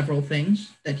at several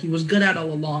things that he was good at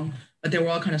all along, but they were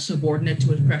all kind of subordinate to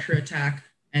his pressure attack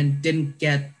and didn't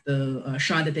get the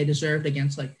shine that they deserved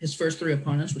against like his first three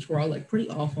opponents, which were all like pretty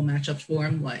awful matchups for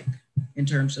him, like in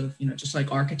terms of, you know, just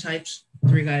like archetypes,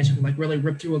 three guys who could like really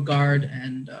rip through a guard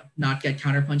and not get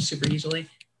counterpunched super easily.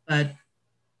 But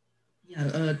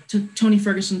Tony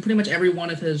Ferguson, pretty much every one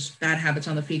of his bad habits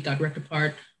on the feet got ripped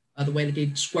apart. The way that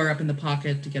he'd square up in the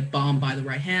pocket to get bombed by the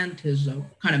right hand, his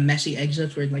kind of messy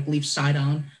exits where he'd like leave side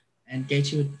on, and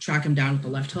Gaethje would track him down with the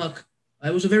left hook.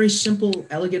 It was a very simple,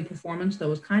 elegant performance that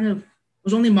was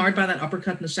only marred by that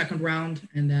uppercut in the second round,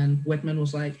 and then Whitman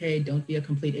was like, "Hey, don't be a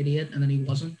complete idiot," and then he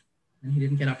wasn't, and he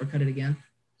didn't get uppercutted again.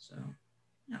 So,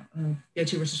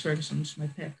 Gaethje versus Ferguson's my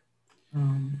pick.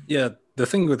 The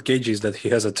thing with Gaethje is that he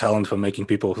has a talent for making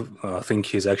people think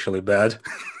he's actually bad.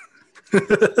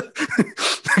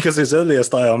 because his earlier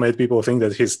style made people think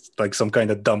that he's like some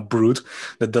kind of dumb brute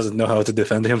that doesn't know how to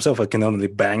defend himself, that can only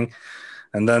bang.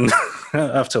 And then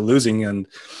after losing and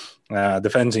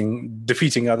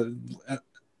defeating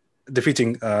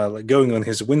like going on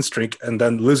his win streak and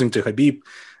then losing to Khabib,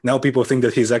 now people think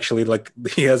that he's actually like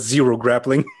he has zero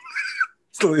grappling.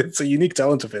 So it's a unique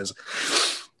talent of his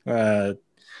to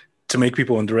make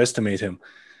people underestimate him,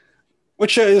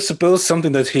 which I suppose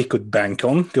something that he could bank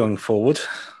on going forward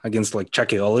against like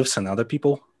Chucky Olives and other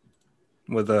people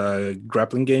with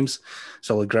grappling games,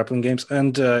 solid grappling games.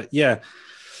 And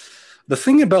the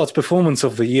thing about performance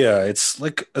of the year, it's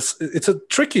like it's a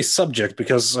tricky subject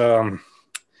because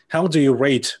how do you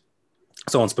rate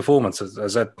someone's performance,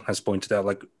 as Ed has pointed out?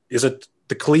 Like, is it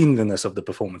the cleanliness of the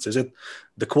performance? Is it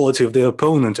the quality of the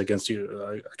opponent against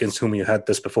you, against whom you had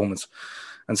this performance?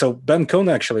 And so Ben Cohn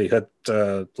actually had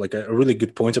like a really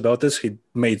good point about this. He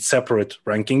made separate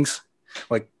rankings.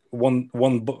 Like one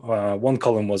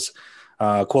column was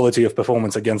quality of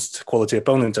performance against quality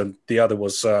opponent, and the other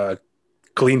was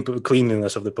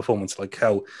cleanliness of the performance. Like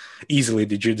how easily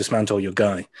did you dismantle your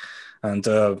guy? And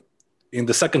in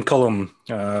the second column,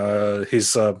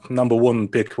 his number one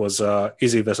pick was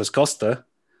Izzy versus Costa,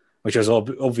 which is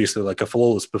obviously like a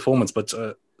flawless performance. But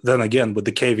then again, with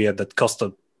the caveat that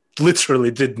Costa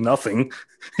literally did nothing.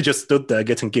 He just stood there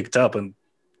getting kicked up and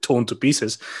torn to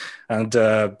pieces. And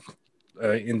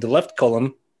in the left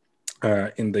column,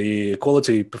 in the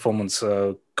quality performance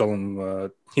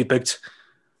column, he picked,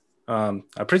 I'm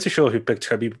pretty sure he picked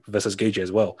Khabib versus Gaethje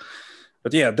as well.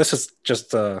 But yeah, this is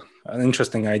just an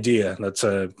interesting idea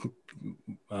that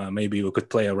maybe we could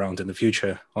play around in the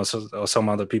future, or some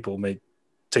other people may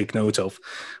take note of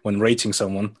when rating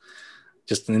someone.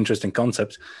 Just an interesting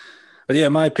concept. But yeah,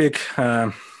 my pick.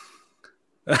 Well,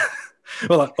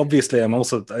 obviously,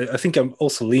 I think I'm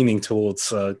also leaning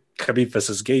towards Khabib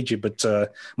versus Gaethje. But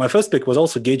my first pick was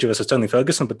also Gaethje versus Tony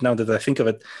Ferguson. But now that I think of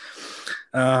it,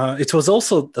 it was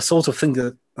also the sort of thing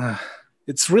that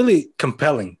it's really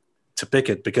compelling to pick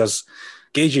it because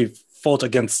Gaethje fought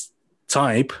against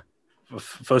type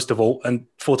first of all, and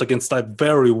fought against type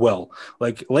very well.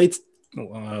 Like late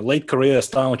career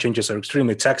style changes are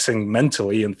extremely taxing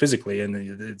mentally and physically, and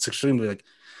it's extremely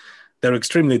they're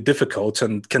extremely difficult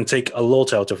and can take a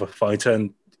lot out of a fighter,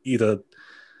 and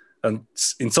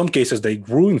in some cases they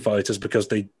ruin fighters because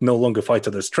they no longer fight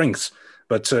to their strengths.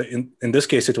 But in this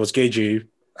case, it was Gaethje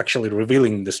actually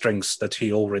revealing the strengths that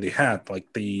he already had, like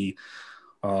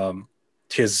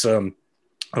his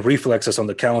reflexes on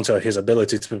the counter, his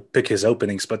ability to pick his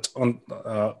openings, but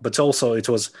also it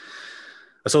was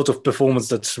a sort of performance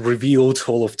that revealed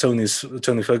all of Tony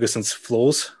Ferguson's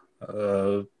flaws,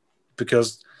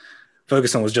 because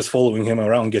Ferguson was just following him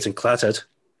around, getting clattered,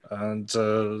 and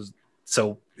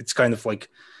so it's kind of like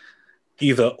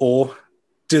either or.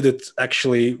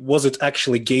 Was it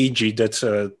actually Gaethje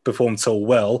that performed so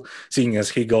well, seeing as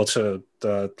he got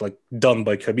done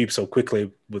by Khabib so quickly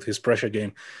with his pressure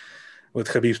game, with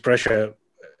Khabib's pressure,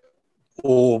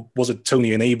 or was it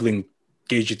Tony enabling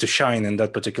Gaethje to shine in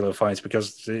that particular fight?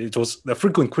 Because it was a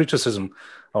frequent criticism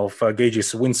of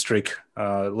Gaethje's win streak,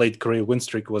 late career win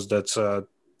streak, was that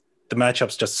the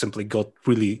matchups just simply got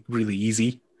really, really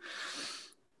easy.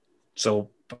 So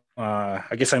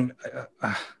I guess I'm,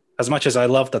 as much as I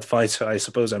love that fight, I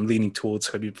suppose I'm leaning towards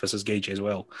Khabib versus Gaethje as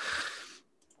well.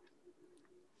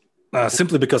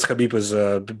 Simply because Khabib was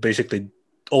basically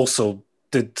also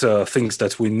did things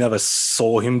that we never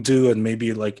saw him do, and maybe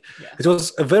it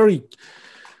was a very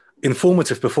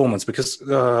informative performance, because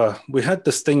we had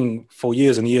this thing for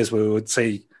years and years where we would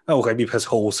say, oh, Khabib has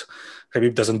holes,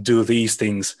 Khabib doesn't do these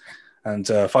things, and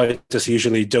fighters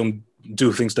usually don't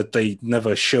do things that they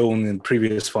never shown in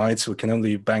previous fights. We can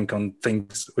only bank on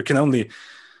things, we can only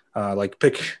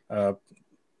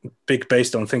pick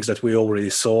based on things that we already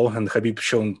saw, and Khabib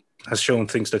has shown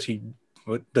things that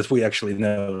we actually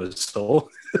never saw.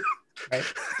 Right.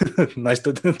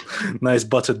 nice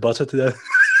buttered butter there.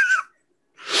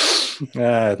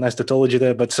 Nice tautology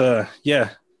there, but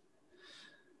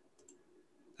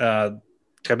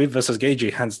Khabib versus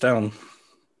Gaethje, hands down.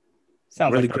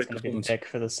 Sounds really like that's going to be the pick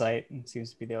for the site. It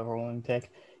seems to be the overwhelming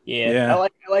pick. Yeah.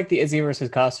 I like the Izzy versus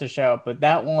Costa shout, but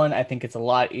that one, I think it's a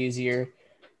lot easier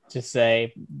to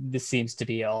say this seems to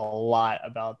be a lot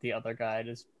about the other guy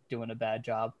just doing a bad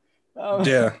job.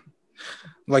 Yeah.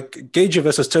 Like Gaethje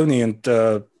versus Tony and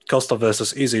Costa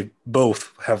versus Izzy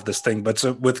both have this thing, but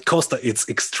with Costa, it's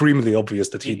extremely obvious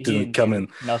that he didn't come in.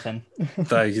 Nothing.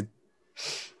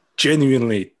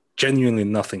 Genuinely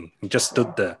nothing. He just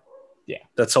stood there. Yeah,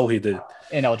 that's all he did.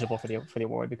 Ineligible for the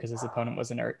award because his opponent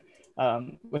was inert.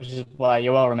 which is why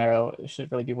Yoel Romero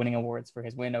should really be winning awards for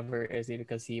his win over Izzy,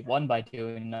 because he won by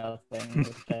doing nothing,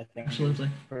 which I think Absolutely.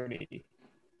 is pretty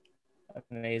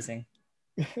amazing.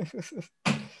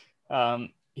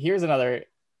 Here's another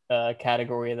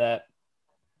category that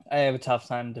I have a tough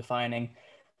time defining.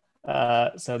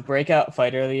 So breakout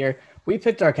fighter of the year. We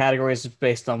picked our categories just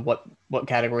based on what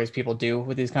categories people do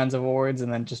with these kinds of awards,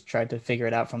 and then just tried to figure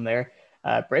it out from there.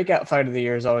 Breakout fighter of the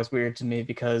year is always weird to me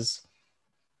because,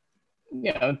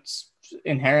 it's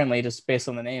inherently, just based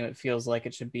on the name, it feels like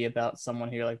it should be about someone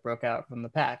who like broke out from the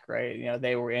pack, right?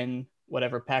 They were in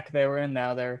whatever pack they were in.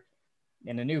 Now they're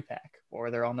in a new pack, or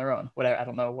they're on their own. Whatever. I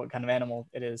don't know what kind of animal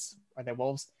it is. Are they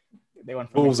wolves? They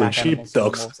went from wolves and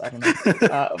sheepdogs. Wolves. I don't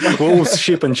know. Wolves,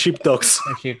 sheep, and sheepdogs.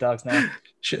 They're sheepdogs now.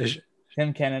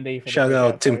 Tim Kennedy for shout the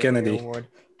out Tim Fighter Kennedy award.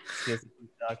 He is a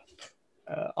sheepdog.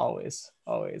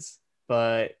 Always.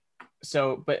 But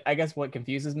I guess what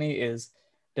confuses me is,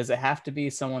 does it have to be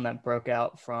someone that broke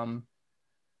out from,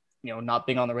 not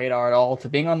being on the radar at all to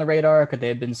being on the radar? Could they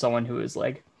have been someone who was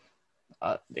like,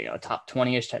 top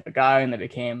 20-ish type of guy, and they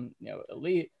became,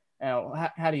 elite?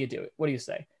 How do you do it? What do you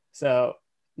say? So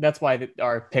that's why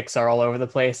our picks are all over the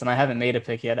place, and I haven't made a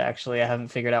pick yet. Actually, I haven't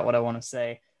figured out what I want to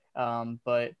say.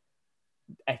 But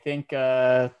I think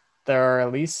there are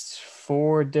at least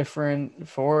 4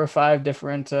 or 5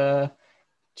 different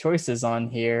choices on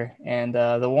here, and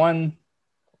the one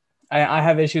I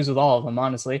have issues with all of them,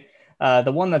 honestly.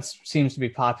 The one that seems to be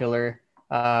popular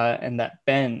and that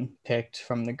Ben picked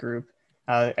from the group,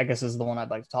 I guess is the one I'd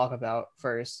like to talk about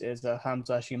first, is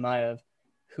Hamza Chimaev,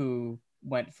 who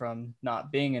went from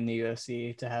not being in the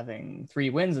UFC to having 3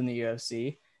 wins in the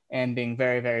UFC and being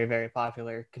very, very, very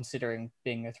popular, considering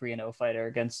being a 3-0 fighter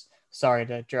against, sorry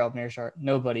to Gerald Meerschaert,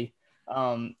 nobody.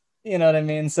 You know what I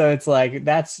mean? So it's like,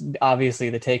 that's obviously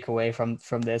the takeaway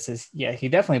from this is, yeah, he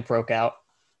definitely broke out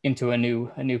into a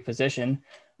new position,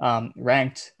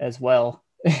 ranked as well,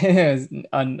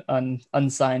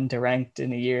 unsigned to ranked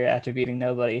in a year after beating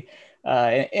nobody,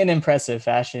 in impressive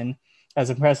fashion, as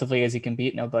impressively as he can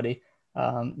beat nobody.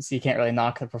 So you can't really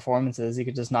knock the performances. You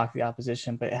could just knock the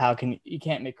opposition, but you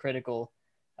can't make critical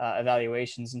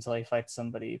evaluations until he fights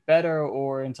somebody better,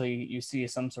 or until you see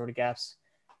some sort of gaps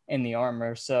in the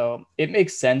armor. So it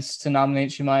makes sense to nominate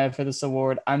Chimaev for this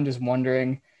award. I'm just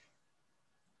wondering,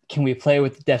 can we play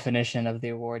with the definition of the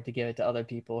award to give it to other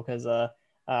people? Because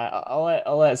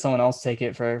I'll let someone else take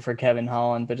it for Kevin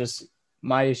Holland. But just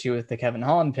my issue with the Kevin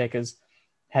Holland pick is,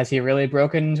 has he really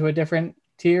broken into a different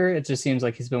tier? It just seems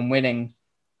like he's been winning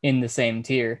in the same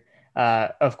tier.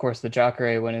 Of course, the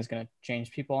Jacare win is going to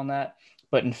change people on that.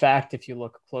 But in fact, if you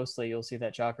look closely, you'll see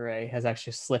that Jacare has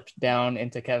actually slipped down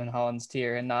into Kevin Holland's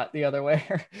tier and not the other way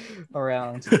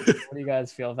around. What do you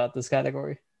guys feel about this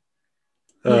category?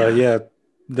 Yeah,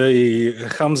 the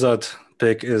Khamzat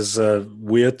pick is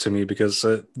weird to me, because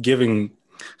giving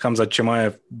Khamzat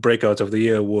Chimaev Breakout of the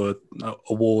Year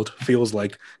award feels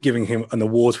like giving him an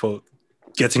award for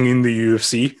getting in the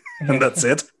UFC, and that's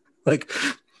it. Like,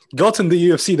 got in the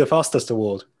UFC the fastest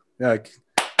award. Like,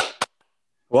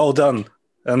 well done.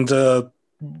 And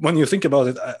when you think about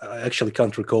it, I actually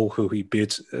can't recall who he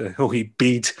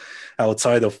beat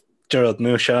outside of Gerald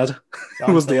Meerschaert.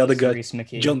 Who was the other guy? Reese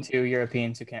McKee, 2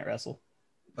 Europeans who can't wrestle.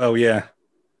 Oh, yeah.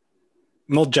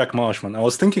 Not Jack Marshman. I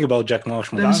was thinking about Jack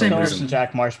Marshman. Don Phillips and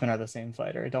Jack Marshman are the same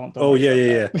fighter. Don't oh,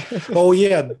 yeah. Oh,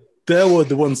 yeah. They were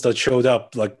the ones that showed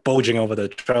up, like, bulging over their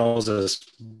trousers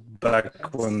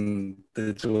back when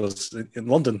it was in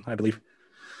London, I believe.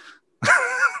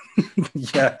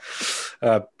 Yeah.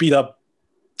 Beat up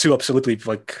 2 absolutely,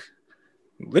 like,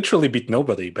 literally beat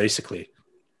nobody, basically.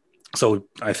 So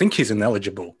I think he's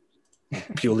ineligible,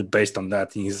 purely based on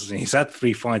that. He's had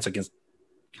 3 fights against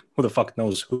who the fuck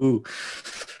knows who.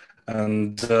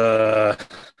 And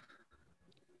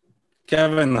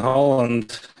Kevin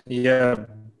Holland, yeah,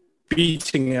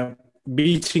 beating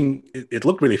it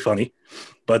looked really funny.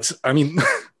 But, I mean,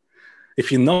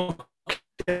 if you knock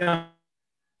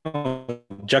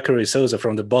Jacare Souza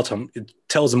from the bottom, it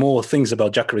tells more things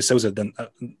about Jacare Souza than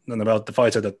about the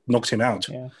fighter that knocked him out.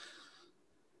 Yeah.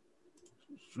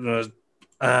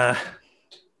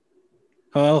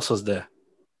 Who else was there?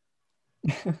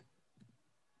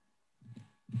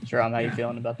 Sure, how you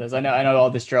feeling about this? I know all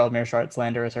this Gerald Meerschaert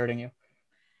slander is hurting you.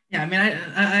 Yeah, I mean, I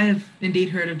have indeed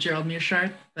heard of Gerald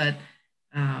Meerschaert, but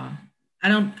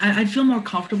I'd feel more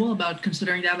comfortable about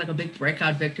considering that like a big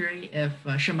breakout victory if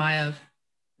Chimaev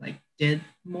like did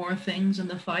more things in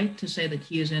the fight to say that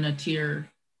he is in a tier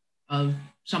of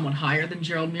someone higher than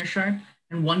Gerald Meerschaert.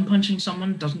 And one punching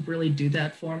someone doesn't really do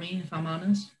that for me, if I'm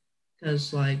honest,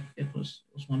 because like it was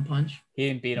one punch. He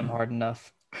didn't beat him hard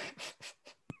enough.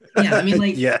 Yeah, I mean,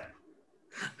 like, yeah.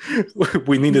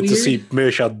 We needed to see weird.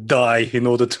 Meerschaert die in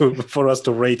order for us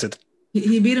to rate it.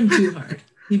 He beat him too hard.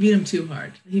 He beat him too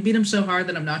hard. He beat him so hard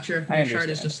that I'm not sure if I Meerschaert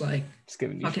is understand. just like Just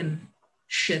giving you fucking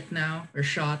shit now or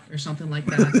shot or something like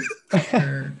that.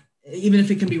 Or even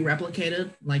if it can be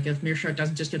replicated, like if Meerschaert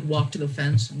doesn't just get walked to the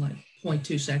fence in like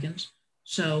 0.2 seconds.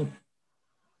 So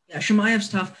yeah, Chimaev's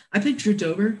tough. I picked Drew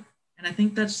Dober, and I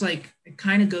think that's like it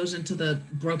kind of goes into the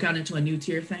broke out into a new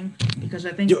tier thing because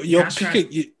I think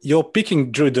you're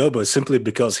picking Drew Dober simply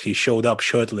because he showed up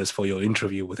shirtless for your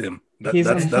interview with him.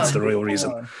 That's the real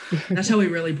reason. That's how he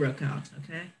really broke out.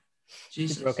 Okay,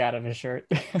 Jesus. He broke out of his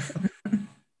shirt.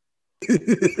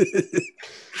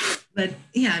 But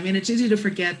yeah, I mean, it's easy to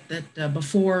forget that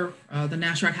before the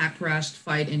Nasrat Haqparast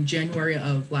fight in January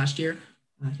of last year,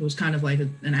 he was kind of like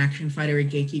an action fighter, a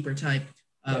gatekeeper type,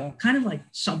 kind of like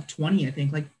sub 20, I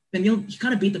think. Like Beneil, he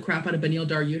kind of beat the crap out of Beneil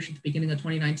Dariush at the beginning of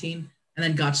 2019, and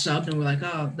then got subbed, and we're like,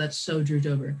 oh, that's so Drew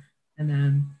Dober. And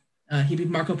then he beat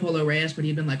Marco Polo Reyes, but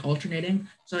he'd been like alternating.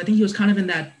 So I think he was kind of in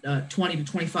that 20 to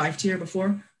 25 tier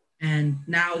before, and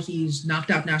now he's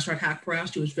knocked out Nasrat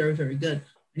Haqparast, who was very, very good.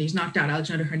 And he's knocked out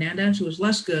Alexander Hernandez, who was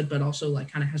less good, but also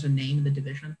like kind of has a name in the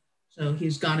division. So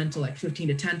he's gone into like 15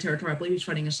 to 10 territory. I believe he's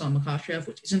fighting Islam Makhachev,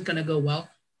 which isn't going to go well,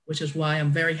 which is why I'm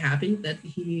very happy that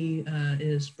he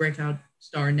is breakout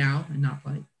star now and not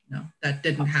like, that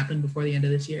didn't happen before the end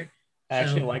of this year. I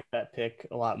actually like that pick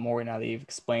a lot more now that you've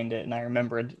explained it. And I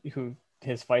remembered who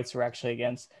his fights were actually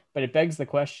against. But it begs the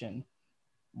question,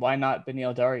 why not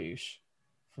Beneil Dariush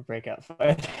for breakout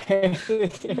fight?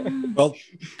 Well,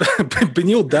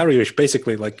 Beneil Dariush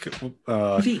basically like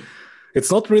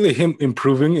it's not really him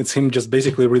improving, it's him just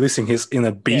basically releasing his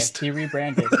inner beast. Yeah, he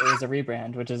rebranded. It was a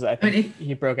rebrand, which is I think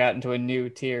he broke out into a new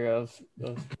tier of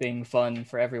being fun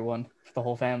for everyone, for the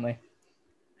whole family.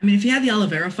 I mean, if he had the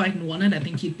Oliveira fight and won it, I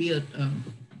think he'd be a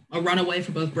runaway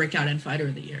for both breakout and fighter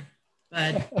of the year.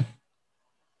 But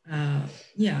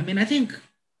yeah, I mean, I think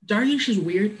Dariush is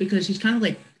weird because he's kind of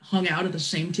like hung out at the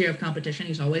same tier of competition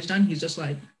he's always done. He's just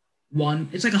like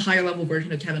it's like a higher level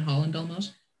version of Kevin Holland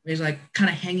almost, where he's like kind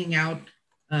of hanging out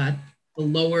the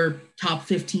lower top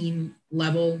 15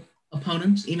 level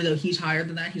opponents, even though he's higher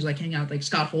than that. He's like hanging out with like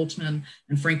Scott Holtzman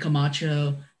and Frank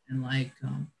Camacho and like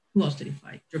who else did he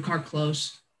fight? Drakkar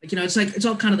Klose. Like, it's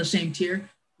all kind of the same tier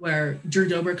where Drew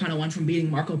Dober kind of went from beating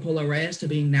Marco Polo Reyes to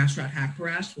being Nasrat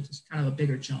Haqparast, which is kind of a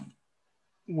bigger jump.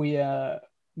 No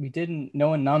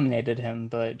one nominated him,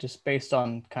 but just based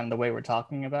on kind of the way we're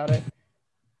talking about it,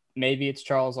 maybe it's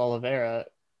Charles Oliveira,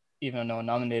 even though no one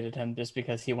nominated him, just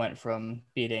because he went from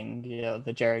beating,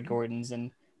 the Jared Gordons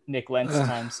and Nick Lentz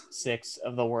times 6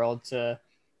 of the world to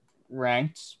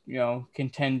ranked,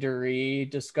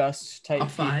 contendery discussed type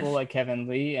people like Kevin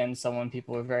Lee and someone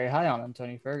people were very high on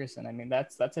Tony Ferguson. I mean,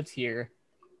 that's a tier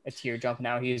jump.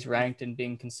 Now he's ranked and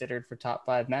being considered for top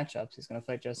 5 matchups. He's going to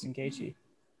fight Justin Gaethje.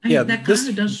 I mean, that kind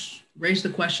of does raise the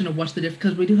question of what's the difference,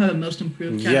 because we do have a most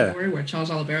improved category where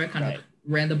Charles Oliveira kind of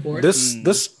ran the board.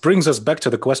 This brings us back to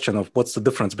the question of what's the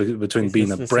difference between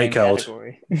being a breakout,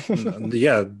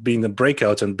 being a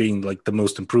breakout and being like the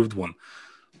most improved one.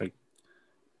 Like,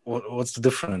 what's the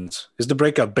difference? Is the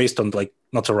breakout based on like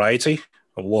notoriety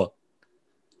or what?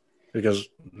 Because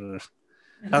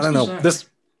I don't know this.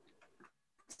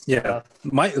 Yeah,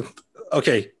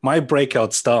 my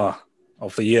breakout star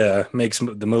of the year makes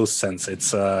the most sense.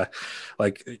 It's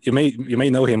like you may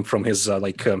know him from his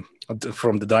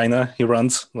from the diner he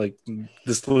runs, like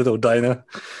this little diner,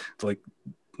 like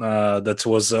that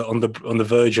was on the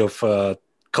verge of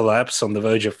collapse, on the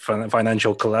verge of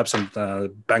financial collapse and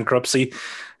bankruptcy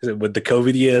with the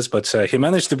COVID years, but he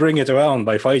managed to bring it around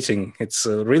by fighting. It's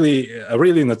really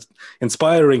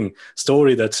inspiring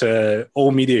story that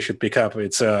all media should pick up.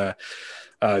 It's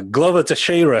Glover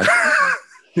Teixeira.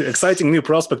 Exciting new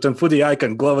prospect and foodie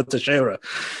icon Glover Teixeira.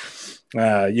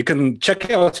 You can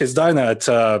check out his diner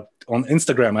on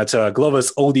Instagram at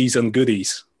Glover's Oldies and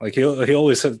Goodies. Like he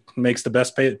always makes the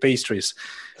best pastries,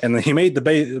 and he made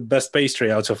the best pastry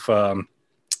out of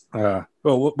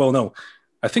no,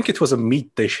 I think it was a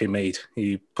meat dish he made.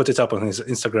 He put it up on his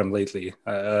Instagram lately,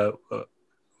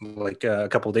 like a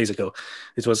couple of days ago.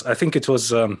 I think it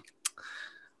was a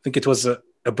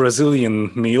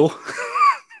Brazilian meal.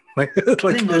 like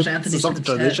something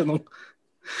traditional.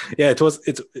 Yeah, it was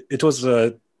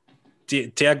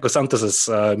Thiago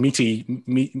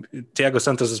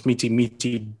Santos's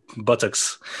meaty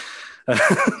buttocks.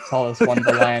 All this one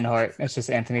the Lionheart. It's just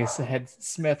Anthony's head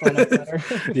Smith on a platter.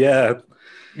 Yeah.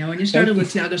 Yeah, when you started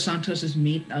with Thiago Santos's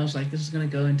meat, I was like, this is going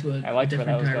to go into a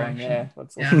different direction. Yeah,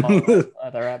 let's follow the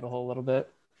rabbit hole a little bit.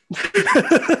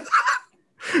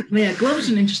 Yeah, Glover's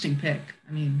an interesting pick.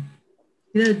 I mean,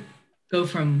 he did go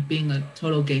from being a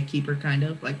total gatekeeper, kind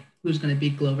of like who's going to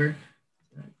beat Glover.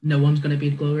 No one's going to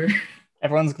beat Glover.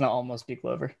 Everyone's gonna almost beat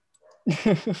Glover.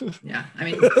 Yeah, I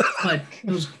mean, but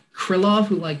it was Krylov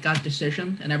who like got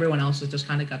decision, and everyone else has just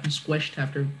kind of gotten squished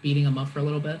after beating him up for a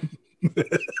little bit.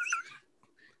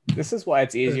 This is why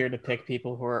it's easier to pick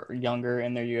people who are younger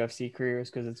in their UFC careers,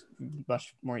 because it's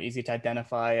much more easy to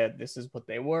identify this is what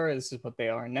they were, this is what they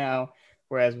are now.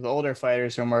 Whereas with older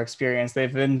fighters who are more experienced,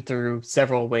 they've been through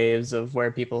several waves of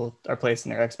where people are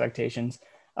placing their expectations.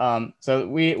 So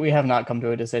we have not come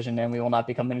to a decision, and we will not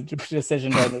be coming to a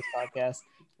decision during this podcast.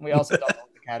 We also don't know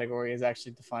what the category is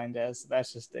actually defined as. So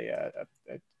that's just a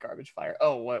garbage fire.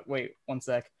 Oh, wait, 1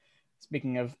 sec.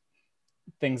 Speaking of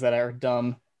things that are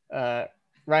dumb,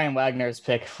 Ryan Wagner's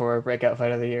pick for Breakout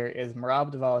Fight of the Year is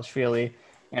Merab Dvalishvili,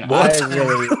 and What? I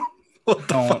really don't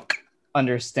fuck?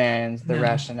 understand the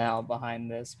rationale behind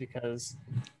this, because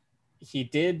he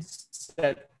did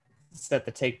set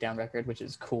the takedown record, which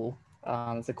is cool.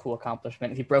 It's a cool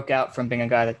accomplishment. He broke out from being a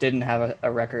guy that didn't have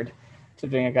a record to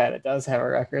being a guy that does have a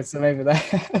record. So maybe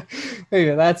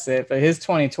that's it. But his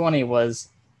 2020 was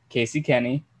Casey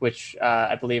Kenny, which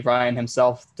I believe Ryan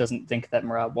himself doesn't think that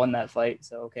Merab won that fight.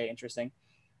 So, okay, interesting.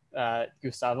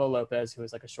 Gustavo Lopez, who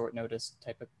was like a short notice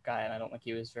type of guy, and I don't think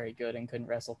he was very good and couldn't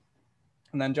wrestle.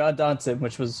 And then John Dodson,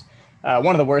 which was one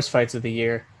of the worst fights of the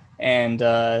year.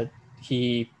 And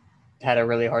he had a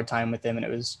really hard time with him, and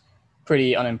it was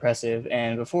pretty unimpressive.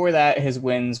 And before that, his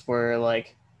wins were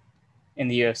like in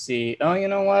the UFC. Oh, you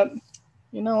know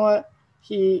what?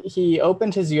 He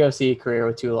opened his UFC career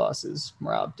with 2 losses.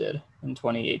 Merab did in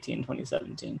 2018,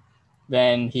 2017.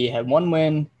 Then he had 1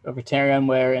 win over Tyron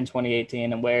Ware in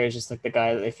 2018, and Ware is just like the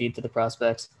guy that they feed to the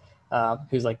prospects,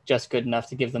 who's like just good enough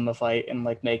to give them a fight and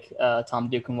like make Tom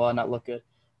Duquesnoy not look good.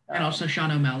 And also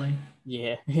Sean O'Malley.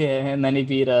 Yeah. And then he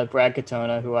beat Brad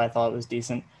Katona, who I thought was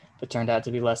decent, but turned out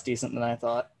to be less decent than I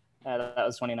thought. That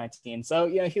was 2019. So,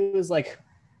 he was like,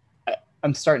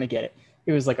 I'm starting to get it.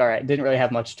 He was like, all right, didn't really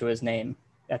have much to his name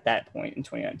at that point in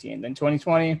 2019. Then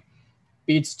 2020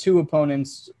 beats 2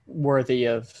 opponents worthy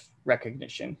of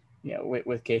recognition,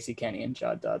 with Casey Kenny and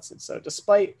John Dodson. So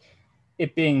despite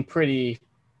it being pretty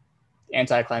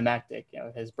anticlimactic,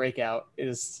 his breakout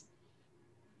is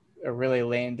a really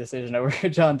lame decision over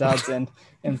John Dodson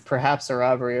and perhaps a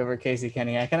robbery over Casey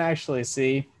Kenny. I can actually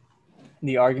see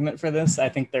the argument for this. I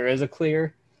think there is a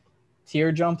clear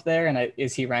tier jump there. And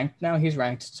is he ranked now? He's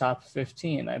ranked top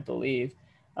 15, I believe.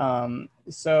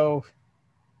 So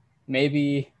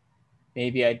maybe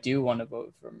I do want to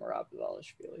vote for Merab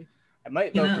Dvalishvili. I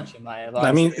might vote for Chimaev.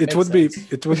 I mean, it would be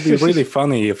really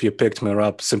funny if you picked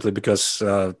Merab simply because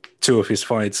 2 of his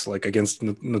fights, like against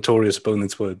notorious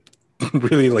opponents, were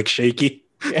really like shaky.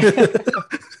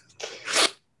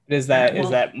 Is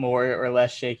that more or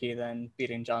less shaky than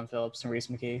beating John Phillips and Reese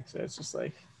McKee? So it's just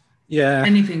like, yeah,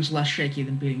 anything's less shaky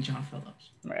than beating John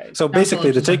Phillips. Right. So John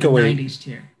basically, Phillips the takeaway. Like 90s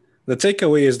tier. The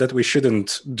takeaway is that we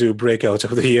shouldn't do breakout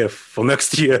of the year for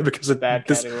next year because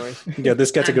category.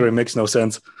 This category makes no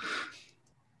sense.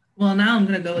 Well, now I'm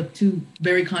going to go with 2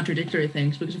 very contradictory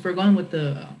things, because if we're going with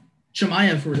the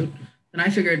Chimaev route, then I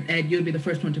figured, Ed, you'd be the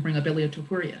first one to bring up Ilya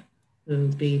Topuria, who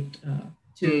beat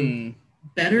 2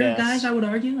 better guys, I would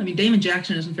argue. I mean, Damon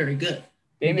Jackson isn't very good.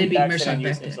 Damon Jackson and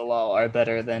Yusuf Zalal are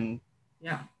better than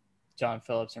John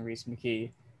Phillips and Reese McKee,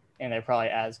 and they're probably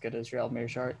as good as Real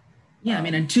Mearshart. Yeah, I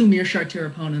mean, and 2 Mearshart tier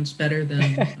opponents better than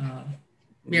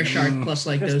Mearshart plus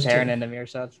like those 2. Into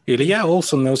Mearshart. Ilya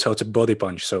also knows how to body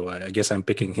punch, so I guess I'm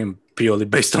picking him purely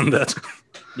based on that.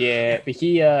 Yeah, but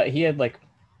he had like,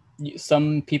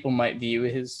 some people might view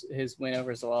his win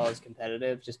over Zalal as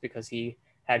competitive just because he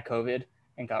had COVID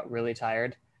and got really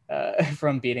tired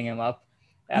from beating him up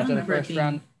after the first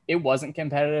round. It wasn't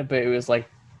competitive, but it was like,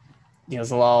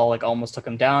 Zalal like almost took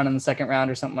him down in the second round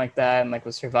or something like that, and like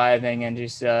was surviving, and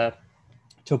just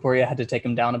Topuria had to take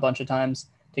him down a bunch of times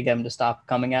to get him to stop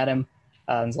coming at him.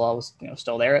 And Zalal was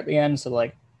still there at the end. So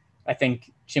like, I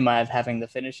think Chimaev having the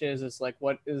finishes is like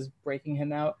what is breaking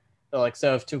him out.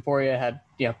 So if Topuria had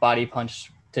body punched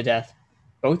to death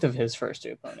both of his first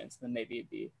 2 opponents, then maybe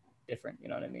it'd be different. You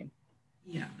know what I mean?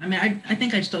 Yeah, I mean, I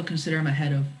think I still consider him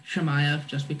ahead of Chimaev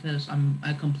just because I'm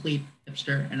a complete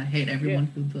hipster and I hate everyone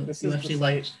who the UFC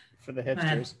likes. For the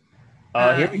hipsters.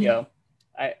 Here we go.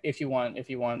 If you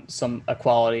want some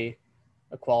equality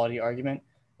argument,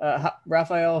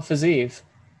 Rafael Fiziev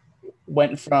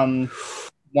went from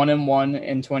 1-1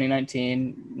 in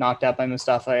 2019, knocked out by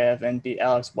Mustafayev, and beat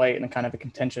Alex White in a kind of a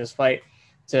contentious fight,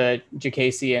 to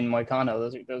Jacasey and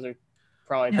Moicano. Those are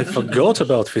probably. I forgot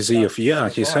about Fiziev. Yeah,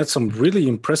 he's had some really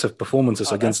impressive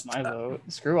performances against. That's my vote.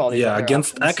 Screw all these. Yeah, other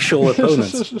against options. actual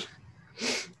opponents.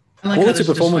 I like how this is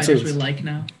just fighters we like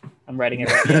now. I'm writing it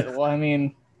right. Yeah, well, I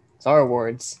mean, it's our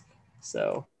awards,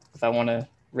 so if I want to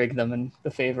rig them in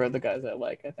the favor of the guys I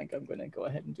like, I think I'm going to go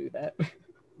ahead and do that.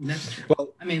 That's true.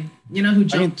 Well, I mean, you know who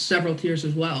jumped several tiers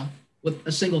as well with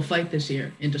a single fight this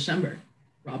year in December?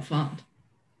 Rob Font.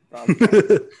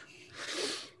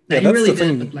 Yeah, he really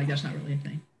did, but like that's not really a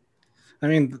thing. I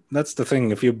mean, that's the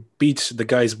thing. If you beat the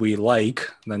guys we like,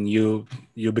 then you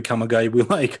become a guy we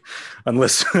like,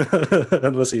 unless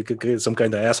you could get some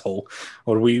kind of asshole,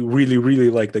 or we really, really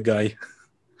like the guy.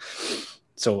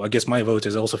 So I guess my vote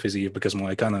is also Fiziev because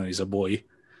Moicano is a boy.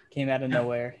 Came out of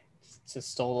nowhere,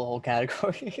 just stole the whole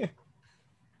category.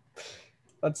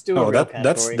 Let's do a real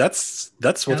category. That's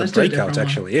what a breakout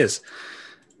actually is.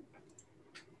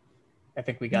 I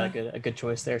think we got a good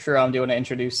choice there. Sure, do you want to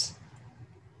introduce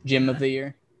Gym of the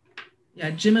Year? Yeah,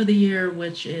 Gym of the Year,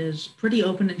 which is pretty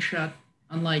open and shut,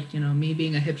 unlike, me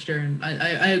being a hipster. And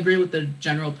I agree with the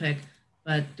general pick,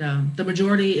 but the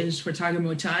majority is for Tiger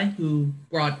Muay Thai, who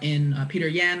brought in Peter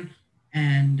Yan,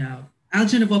 and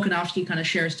Alexander Volkanovski kind of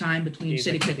shares time between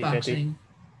City Kickboxing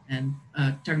and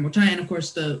Tiger Muay Thai. And, of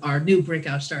course, our new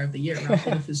breakout star of the year,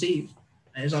 Rafael Fiziev,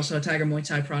 is also a Tiger Muay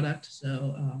Thai product.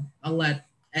 So I'll let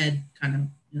Ed kind of,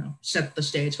 set the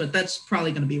stage, but that's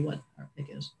probably going to be what our pick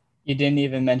is. You didn't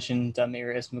even mention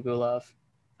Damir Ismagulov.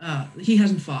 He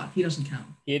hasn't fought. He doesn't count.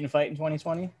 He didn't fight in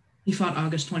 2020? He fought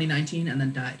August 2019 and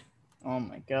then died. Oh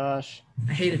my gosh.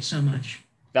 I hate it so much.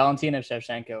 Valentina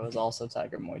Shevchenko is also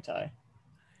Tiger Muay Thai.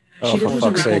 Oh, for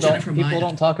fuck's sake. People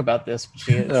don't talk about this, but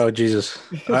she is. Oh, Jesus.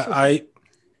 I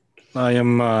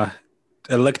am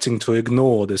electing to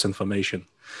ignore this information.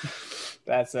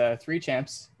 That's 3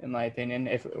 champs, in my opinion,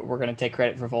 if we're going to take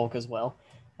credit for Volk as well.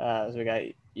 So we got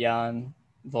Jan,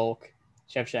 Volk,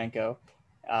 Shevchenko.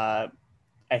 I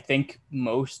think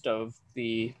most of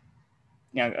the,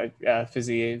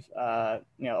 Fiziev, a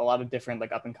lot of different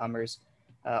up-and-comers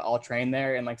all train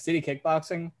there. And City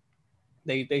Kickboxing,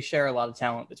 they share a lot of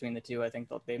talent between the two. I think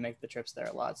they make the trips there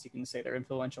a lot, so you can say they're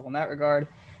influential in that regard.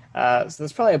 So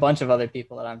there's probably a bunch of other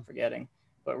people that I'm forgetting.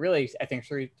 But really, I think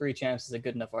three champs is a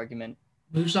good enough argument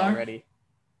already.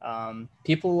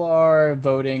 People are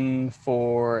voting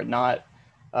for not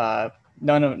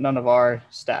none of our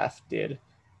staff did,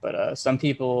 but some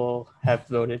people have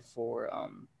voted for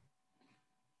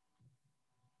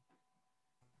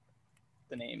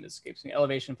the name escapes me,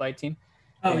 Elevation Fight Team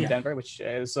in Denver, which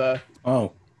is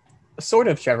sort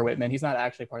of Trevor Whitman. He's not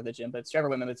actually part of the gym, but it's Trevor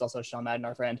Whitman. It's also Sean Madden,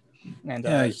 our friend, and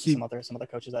some other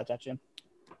coaches at that gym.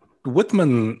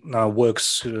 Whitman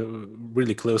works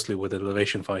really closely with the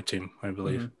Elevation Fight Team, I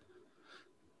believe. Mm-hmm.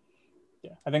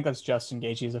 Yeah, I think that's Justin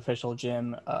Gaethje's official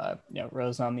gym.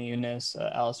 Rose Namajunas,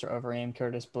 Alistair Overeem,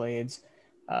 Curtis Blades,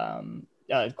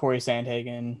 Corey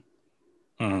Sandhagen,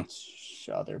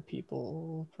 other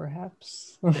people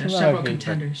perhaps. Several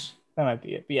contenders. That might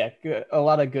be it. But yeah, good, a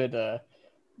lot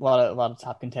of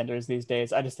top contenders these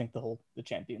days. I just think the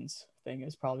champions thing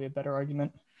is probably a better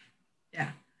argument. Yeah.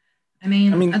 I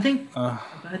mean, I think.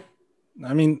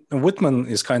 Whitman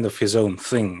is kind of his own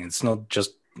thing. It's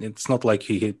not like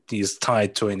he's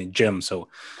tied to any gym. So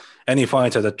any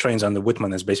fighter that trains under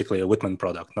Whitman is basically a Whitman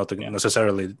product, not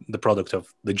necessarily the product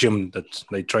of the gym that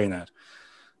they train at.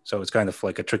 So it's kind of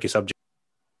like a tricky subject.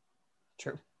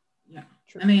 True. Yeah.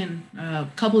 True. I mean, a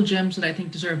couple gyms that I think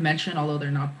deserve mention, although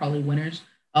they're not probably winners.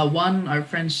 One, our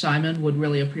friend Simon would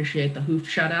really appreciate the Hoof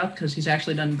shout out because he's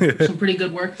actually done some pretty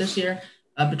good work this year.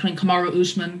 Between Kamaru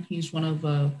Usman, he's one of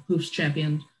Hoof's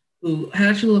champions, who had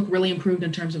actually looked really improved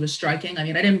in terms of his striking. I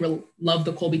mean, I didn't really love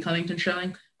the Colby Covington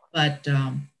showing, but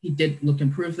he did look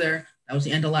improved there. That was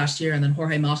the end of last year. And then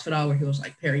Jorge Masvidal, where he was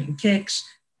parrying kicks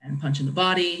and punching the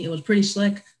body. It was pretty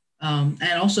slick. And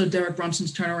also Derek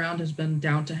Brunson's turnaround has been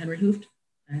down to Henry Hooft.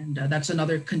 And that's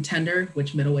another contender,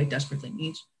 which middleweight desperately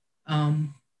needs.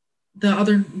 The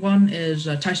other one is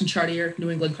Tyson Chartier, New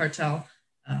England Cartel.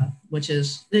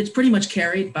 It's pretty much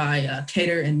carried by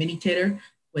Cater and Mini Cater,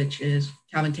 which is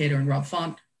Calvin Cater and Rob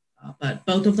Font. But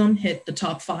both of them hit the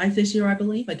top 5 this year, I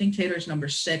believe. I think Cater's number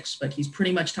 6, but he's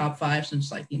pretty much top 5 since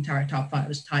the entire top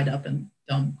 5 is tied up in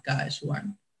dumb guys who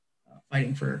aren't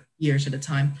fighting for years at a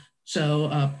time.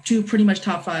 So 2 pretty much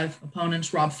top 5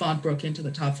 opponents. Rob Font broke into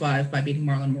the top 5 by beating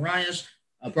Marlon Moraes,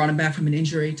 brought him back from an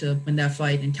injury to win that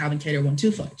fight, and Calvin Cater won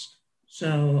 2 fights.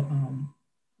 So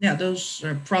those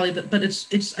are probably but it's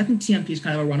I think TMP is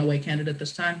kind of a runaway candidate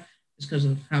this time, just because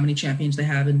of how many champions they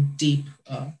have in deep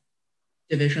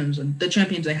divisions, and the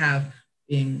champions they have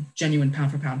being genuine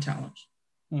pound for pound talents.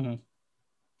 Mm-hmm.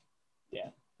 Yeah,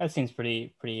 That seems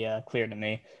pretty clear to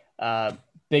me.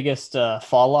 Biggest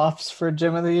fall offs for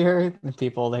gym of the year, the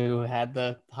people who had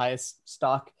the highest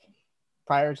stock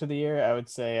prior to the year, I would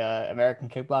say American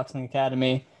Kickboxing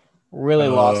Academy really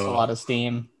lost a lot of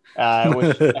steam.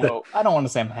 Which I don't want to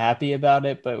say I'm happy about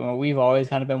it, but we've always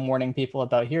kind of been warning people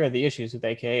about here are the issues with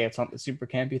AKA. It's not the super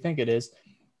camp you think it is.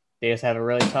 They just have a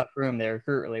really tough room. They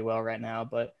recruit really well right now,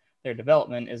 but their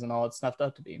development isn't all it's snuffed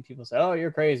up to be. And people say, "Oh,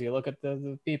 you're crazy. Look at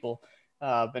the people."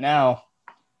 But now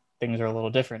things are a little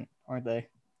different, aren't they?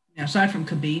 Yeah, aside from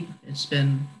Khabib, it's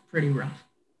been pretty rough.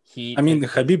 Habib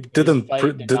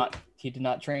He did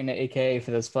not train at AKA for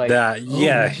this fight.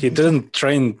 He didn't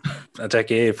train at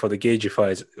AKA for the Gagey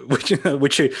fight, which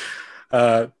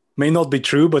may not be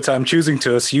true, but I'm choosing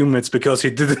to assume it's because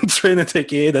he didn't train at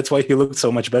AKA. That's why he looked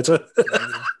so much better.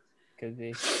 Could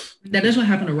be. That is what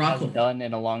happened to Rocco. Done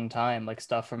in a long time, like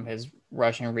stuff from his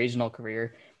Russian regional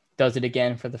career. Does it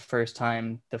again for the first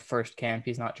time, the first camp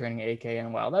he's not training AK in a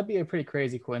while. That'd be a pretty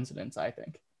crazy coincidence, I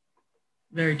think.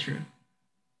 Very true.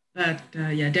 But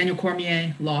Daniel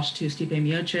Cormier lost to Stipe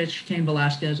Miocic. Cain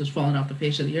Velasquez has fallen off the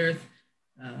face of the earth.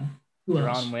 Who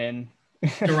else? Deron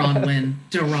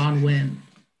Win.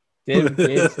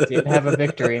 Did have a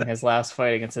victory in his last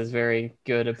fight against his very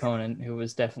good opponent, who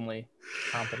was definitely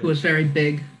competent. Who was very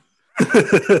big.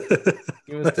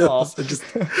 He was tall.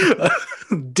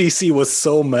 DC was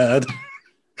so mad.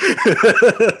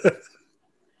 Oh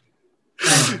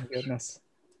my goodness.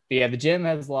 But yeah, the gym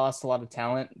has lost a lot of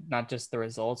talent, not just the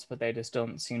results, but they just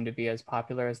don't seem to be as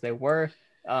popular as they were.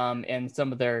 And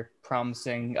some of their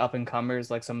promising up-and-comers,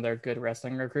 like some of their good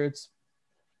wrestling recruits,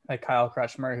 like Kyle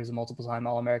Kretschmer, who's a multiple-time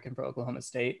All-American for Oklahoma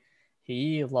State,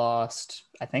 he lost,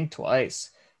 I think,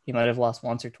 twice. He might have lost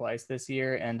once or twice this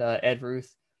year. And Ed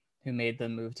Ruth, who made the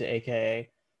move to AKA,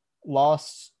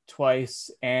 lost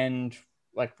twice and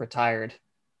retired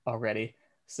already.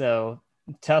 So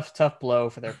tough blow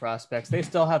for their prospects. They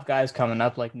still have guys coming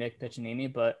up like Nick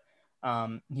Piccinini, but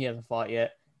he hasn't fought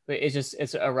yet. But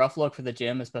it's a rough look for the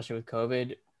gym, especially with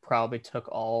COVID. Probably took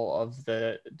all of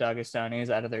the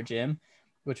Dagestanis out of their gym,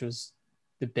 which was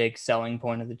the big selling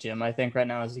point of the gym, I think, right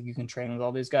now, is that you can train with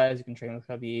all these guys. You can train with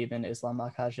Khabib and Islam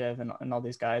Makhachev and all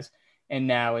these guys. And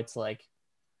now it's like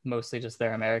mostly just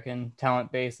their American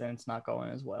talent base, and it's not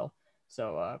going as well.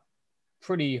 So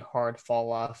pretty hard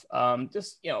fall off.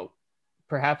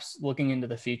 Perhaps looking into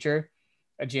the future,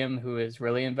 a gym who is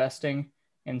really investing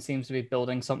and seems to be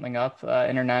building something up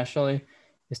internationally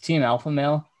is Team Alpha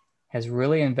Male. Has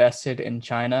really invested in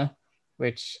China,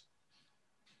 which,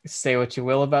 say what you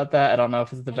will about that, I don't know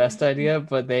if it's the best idea,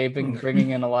 but they've been bringing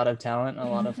in a lot of talent, and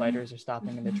a lot of fighters are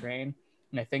stopping in to train.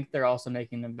 And I think they're also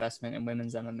making an investment in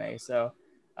women's MMA. So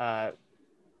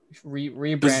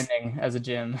rebranding as a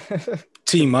gym.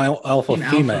 Team Alpha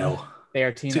Female. Alpha. They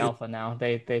are Team Alpha now.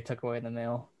 They took away the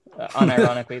male.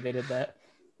 Unironically, they did that.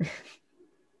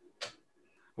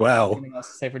 Wow. Anything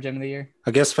else to say for Gym of the Year?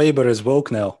 I guess Faber is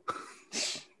woke now.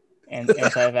 And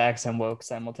anti-vax and woke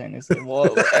simultaneously.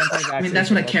 Well, I mean, that's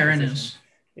what a Karen is.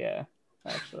 Yeah,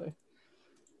 actually.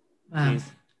 Yeah,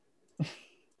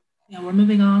 we're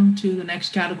moving on to the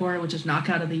next category, which is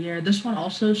Knockout of the Year. This one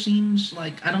also seems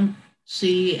like I don't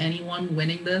see anyone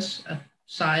winning this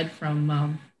aside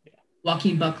from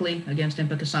Joaquin Buckley against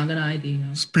Impa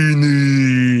Kasanganay.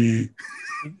 Spinny.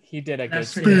 He did a good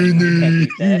Spinny.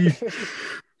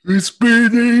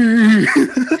 Spinny.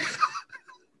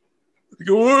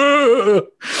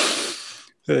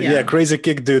 Crazy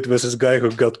kick dude versus guy who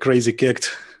got crazy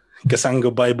kicked. Kasango,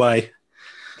 bye.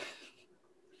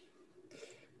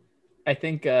 I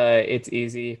think it's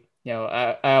easy.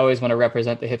 I always want to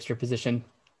represent the hipster position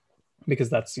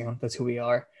because that's who we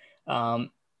are.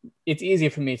 It's easy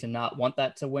for me to not want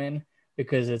that to win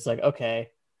because it's like, okay,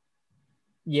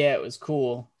 yeah, it was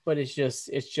cool, but it's just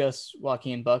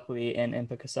Joaquin Buckley and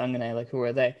Impa Kasanganay. Like, who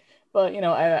are they? But,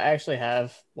 I actually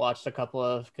have watched a couple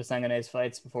of Kasanganay's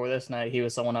fights before this, and he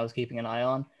was someone I was keeping an eye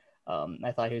on.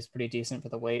 I thought he was pretty decent for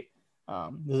the weight.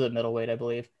 This is a middleweight, I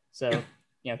believe. So,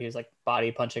 he was like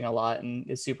body punching a lot and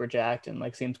is super jacked and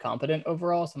like seems competent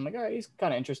overall. So I'm like, all right, he's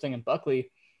kind of interesting. And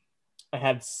Buckley, I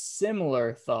had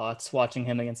similar thoughts watching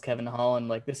him against Kevin Holland.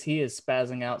 Like he is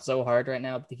spazzing out so hard right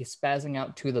now. He's spazzing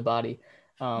out to the body.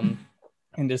 And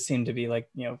just seemed to be like,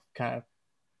 kind of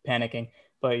panicking.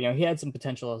 But, he had some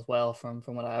potential as well from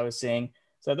what I was seeing.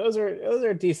 So those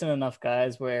are decent enough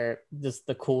guys where just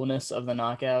the coolness of the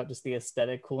knockout, just the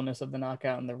aesthetic coolness of the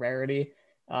knockout and the rarity,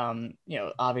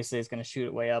 obviously is going to shoot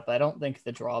it way up. I don't think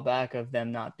the drawback of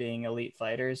them not being elite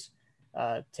fighters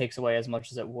takes away as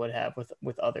much as it would have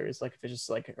with others. Like if it's just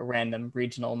like a random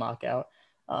regional knockout.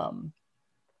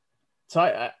 So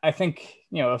I think,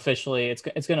 officially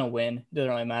it's gonna win. It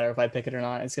doesn't really matter if I pick it or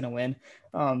not. It's gonna win.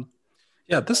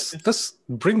 This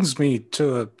brings me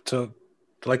to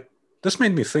like, this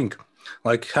made me think,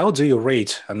 like, how do you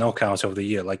rate a knockout of the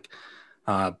year? Like,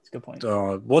 That's a good point.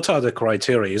 what are the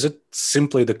criteria? Is it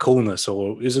simply the coolness,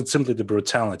 or is it simply the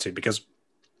brutality? Because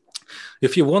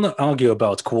if you want to argue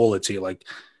about quality, like,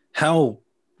 how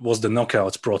was the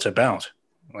knockout brought about?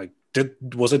 Like,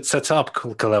 was it set up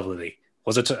cleverly?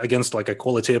 Was it against like a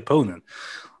quality opponent?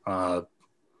 I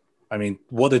mean,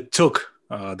 what it took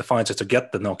the fighter to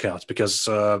get the knockout? Because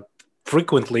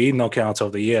frequently knockouts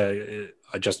of the year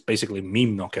are just basically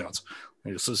meme knockouts.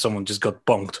 So someone just got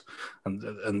bonked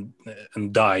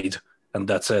and died, and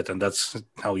that's it. And that's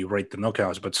how you rate the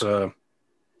knockouts. But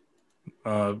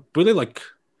really, like,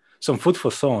 some food for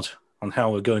thought on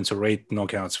how we're going to rate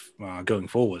knockouts going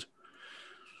forward.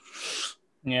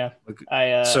 Yeah,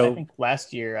 I think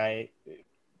last year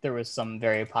there was some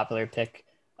very popular pick.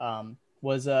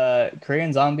 Was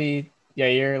Korean Zombie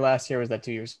Yair last year? Or was that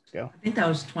 2 years ago? I think that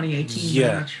was 2018. Yeah,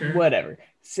 I'm not sure. Whatever.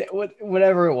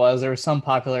 Whatever it was, there was some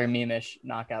popular meme-ish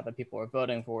knockout that people were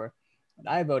voting for. And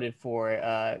I voted for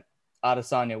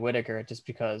Adesanya Whitaker just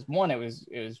because, one, it was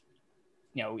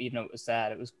even though it was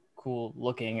sad, it was cool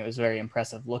looking. It was very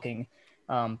impressive looking.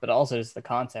 But also just the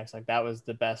context, like that was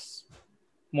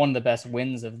one of the best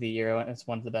wins of the year. And it's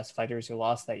one of the best fighters who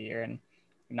lost that year and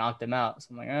knocked him out. So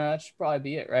I'm like, that should probably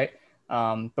be it, right?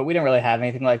 But we didn't really have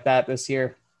anything like that this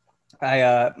year.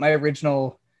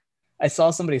 I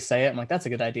saw somebody say it. I'm like, that's a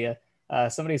good idea.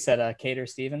 Somebody said Cater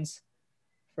Stevens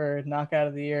for knockout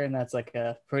of the year, and that's like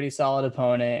a pretty solid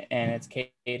opponent, and it's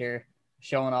Cater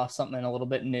showing off something a little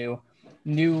bit new,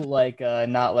 like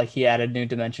not like he added new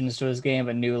dimensions to his game,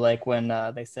 but new like when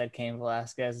they said Cain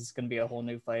Velasquez is going to be a whole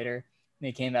new fighter, and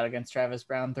he came out against Travis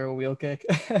Brown, throw a wheel kick.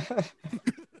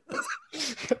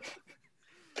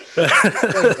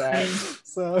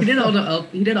 So he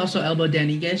did also elbow Dan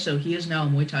Ige, so he is now a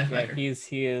Muay Thai fighter.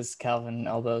 He is Calvin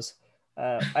Elbows.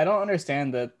 I don't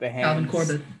understand the hands. Calvin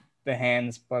Corbett. The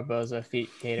hands Barboza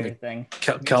feet Cater thing.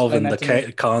 Calvin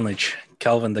the Carnage.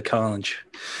 Calvin the Carnage.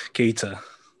 Cater.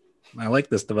 I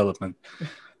like this development.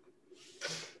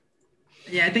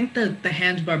 Yeah, I think the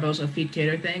hands Barboza feet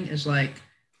Cater thing is like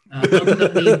both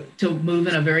of them need to move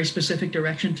in a very specific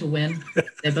direction to win.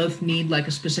 They both need like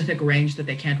a specific range that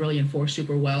they can't really enforce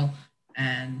super well.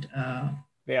 And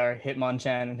they are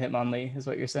Hitmonchan and Hitmonlee, is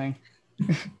what you're saying?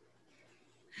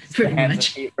 Pretty the hands much.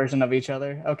 And feet version of each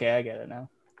other. Okay, I get it now.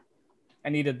 I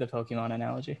needed the Pokemon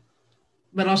analogy.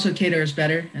 But also Cater is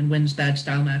better and wins bad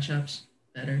style matchups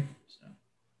better. So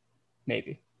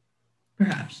maybe.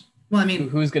 Perhaps. Well, I mean,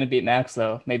 who's going to beat Max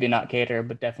though? Maybe not Cater,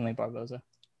 but definitely Barboza.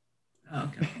 Oh,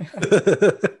 okay.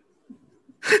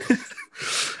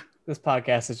 This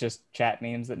podcast is just chat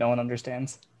memes that no one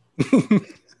understands. I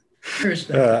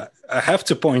have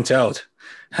to point out,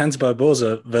 Hans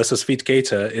Barboza versus Feet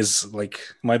Cater is like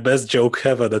my best joke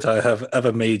ever that I have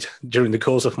ever made during the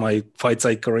course of my fight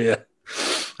site career.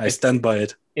 I stand by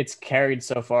it. It's carried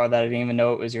so far that I didn't even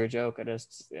know it was your joke.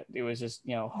 It was just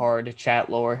hard chat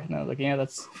lore, and I was like, yeah,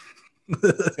 that's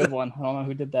a good one. I don't know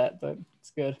who did that, but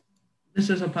it's good. This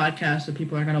is a podcast that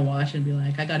people are gonna watch and be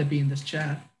like, I got to be in this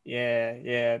chat.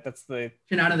 Yeah, that's the. If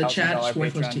you're not in the chat, it's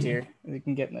worthless to you. You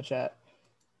can get in the chat.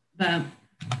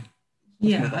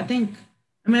 Yeah, I think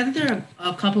there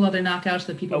are a couple other knockouts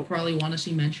that people probably want to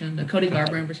see mentioned. Cody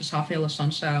Garbrandt versus Rafael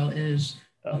Assunção is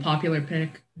a popular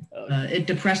pick. It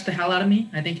depressed the hell out of me.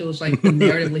 I think it was like the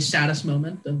narratively saddest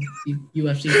moment of the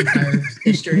UFC's entire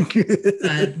history.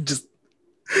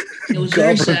 It was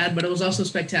very sad, but it was also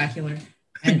spectacular.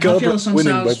 And Garbrandt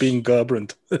winning by being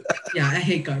Garbrandt. Yeah, I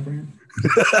hate Garbrandt.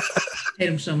 Hate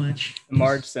him so much. The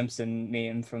Marge Simpson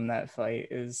meme from that fight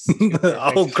is.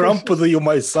 I'll grumble you,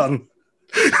 my son.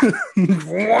 If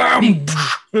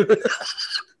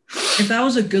that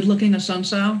was a good-looking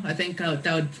Assunção, I think that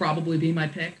would probably be my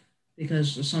pick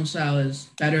because Assunção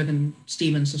is better than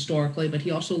Stevens historically, but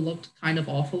he also looked kind of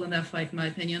awful in that fight, in my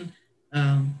opinion.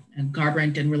 And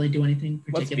Garbrandt didn't really do anything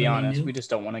particularly. Let's be honest, we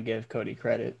just don't want to give Cody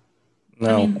credit.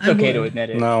 No, it's okay to admit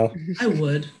it. No, I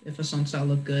would if Assunção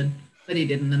looked good, but he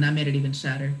didn't, and that made it even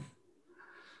sadder.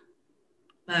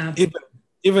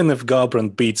 Even if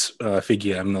Garbrandt beats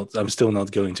Figure, I'm still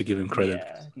not going to give him credit.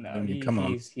 Yeah, no, I mean, come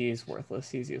on. He's worthless.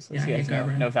 He's useless. Yeah, he has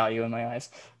no value in my eyes.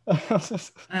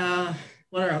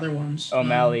 What are other ones?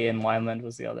 O'Malley and Wineland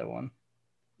was the other one.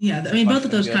 Yeah, I mean, both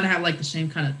of those kind of have like the same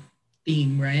kind of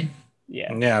theme, right?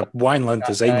 Yeah. Yeah, Wineland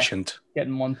is ancient.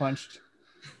 Getting one punched.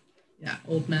 Yeah,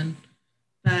 old men.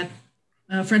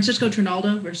 Francisco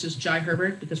Trinaldo versus Jai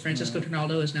Herbert, because Francisco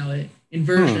Trinaldo is now an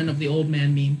inversion of the old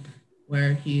man meme,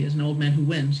 where he is an old man who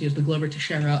wins. He is the Glover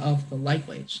Teixeira of the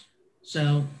lightweights.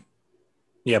 So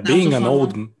yeah, that was a fun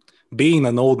one. being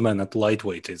an old man at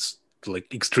lightweight is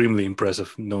like extremely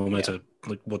impressive, no Yeah. matter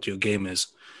like what your game is.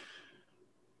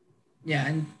 Yeah,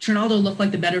 and Trinaldo looked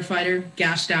like the better fighter,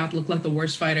 gassed out, looked like the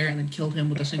worst fighter, and then killed him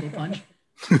with a single punch.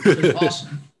 It was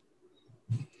awesome.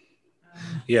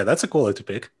 Yeah, that's a quality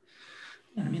pick.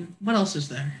 Yeah, I mean, what else is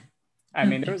there? I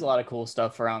mean, there was a lot of cool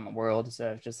stuff around the world,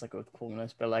 so just like with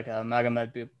coolness. But like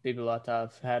Magomed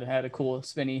Bibulatov had a cool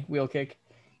spinny wheel kick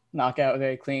knockout,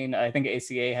 very clean. I think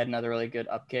ACA had another really good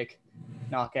up kick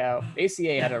knockout.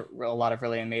 ACA had a lot of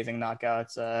really amazing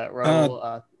knockouts.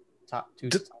 Raul, top two.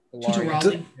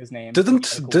 His name didn't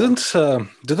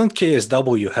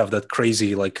KSW have that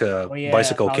crazy like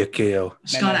bicycle kick KO?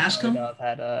 Scott Askham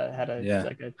had a yeah.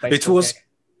 like a bicycle kick.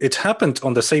 It happened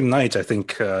on the same night, I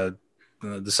think.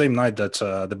 The same night that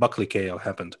the Buckley KO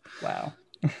happened. Wow.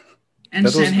 And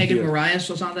Sanhagen Marias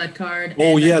was on that card.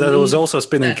 Oh yeah, that was also a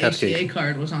spinning cat kick. ACA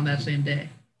card was on that same day.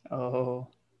 Oh,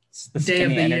 the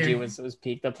spinning energy was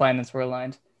peak. The planets were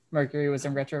aligned. Mercury was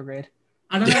in retrograde.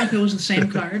 I don't know if it was the same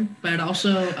card, but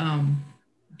also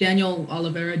Daniel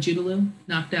Oliveira Jubilu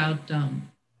knocked out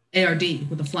ARD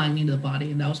with a flying knee to the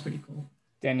body, and that was pretty cool.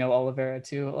 Daniel Oliveira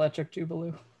to Electric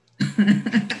Jubilu.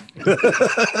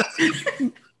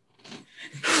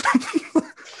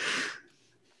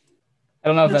 I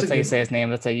don't know if that's how you say his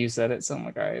name. That's how you said it. So I'm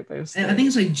like, all right. I think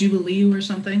it's like Jubilee or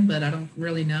something, but I don't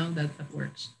really know that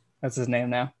works. That's his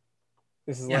name now.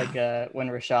 This is like when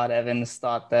Rashad Evans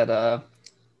thought that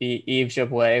Yves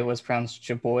Jaboué was pronounced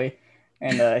Jaboy,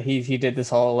 and he did this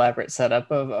whole elaborate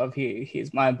setup of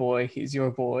he's my boy, he's your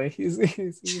boy, he's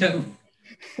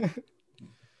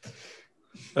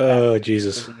Oh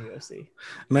Jesus,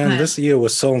 man! This year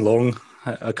was so long.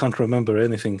 I can't remember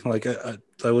anything. Like I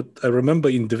remember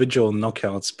individual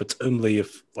knockouts, but only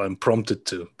if I'm prompted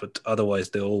to. But otherwise,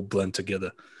 they all blend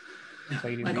together. Yeah.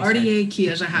 Like RDA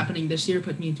Chiesa happening this year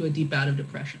put me into a deep bout of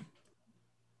depression.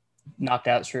 Knocked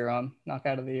out Shriram,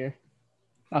 knockout of the year,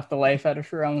 knocked the life out of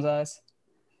Shriram's eyes.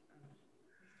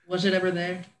 Was it ever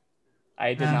there?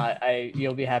 I did not.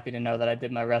 You'll be happy to know that I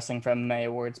did my Wrestling from MMA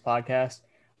Awards podcast.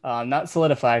 Not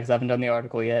solidified because I haven't done the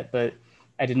article yet, but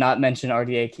I did not mention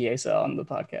RDA Chiesa on the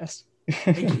podcast.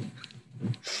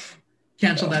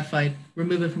 Cancel that fight.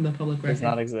 Remove it from the public record. Does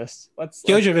not exist.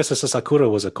 Kyoji versus Sakura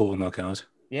was a cool knockout.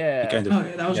 Yeah. Yeah,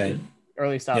 that was good.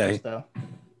 Early stoppage though.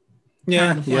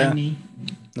 Yeah. The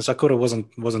Sakura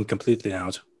wasn't completely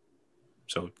out.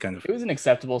 So kind of. It was an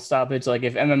acceptable stoppage. Like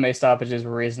if MMA stoppages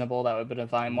were reasonable, that would have been a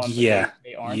fine one. But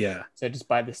they aren't. Yeah. So just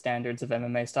by the standards of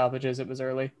MMA stoppages, it was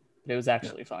early. But it was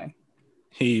actually fine.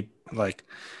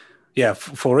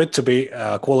 For it to be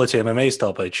a quality MMA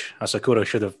stoppage, Asakura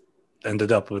should have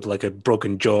ended up with like a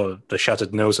broken jaw, the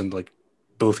shattered nose, and like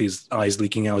both his eyes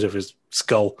leaking out of his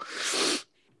skull.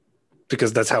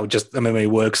 Because that's how just MMA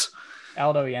works.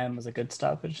 Aldo Yan was a good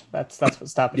stoppage. That's what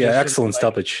stoppage. Yeah, excellent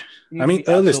stoppage. I mean,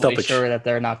 early stoppage. Sure that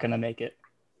they're not going to make it.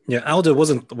 Yeah, Aldo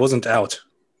wasn't out.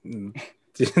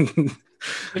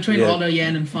 Between Aldo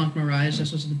Yan and Font Moraes,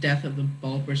 this was the death of the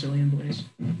bald Brazilian boys.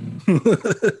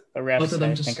 The refs,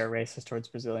 I think, are racist towards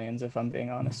Brazilians, if I'm being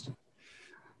honest.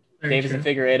 Davis and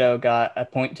Figueiredo got a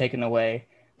point taken away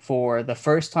for the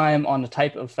first time on the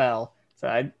type of foul.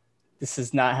 So this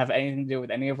does not have anything to do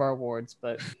with any of our awards,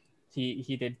 but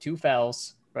he did two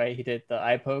fouls, right? He did the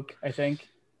eye poke, I think,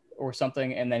 or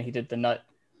something, and then he did the nut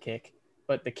kick.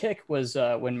 But the kick was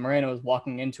when Moreno was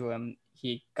walking into him,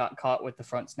 he got caught with the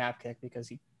front snap kick because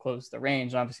he closed the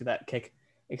range. And obviously that kick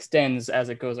extends as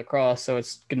it goes across, so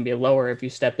it's going to be lower if you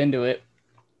step into it.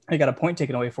 He got a point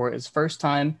taken away for it. His first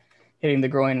time hitting the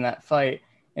groin in that fight.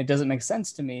 It doesn't make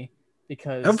sense to me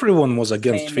because everyone was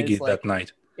against Figgy that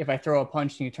night. If I throw a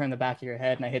punch and you turn the back of your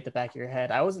head and I hit the back of your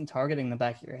head, I wasn't targeting the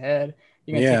back of your head.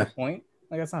 You're going to take a point?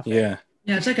 Like, that's not fair.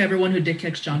 Yeah, it's like everyone who dick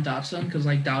kicks John Dodson because,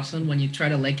 like, Dodson, when you try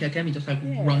to leg kick him, he just, like,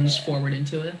 runs forward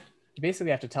into it. You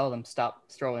basically have to tell them stop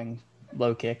throwing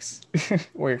low kicks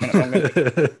or you're going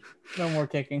to no more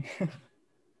kicking.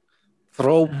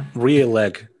 Throw rear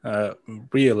leg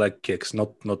kicks,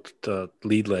 not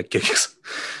lead leg kicks.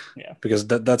 Yeah, because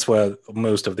that's where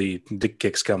most of the dick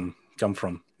kicks come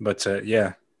from. But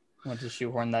I want to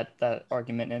shoehorn that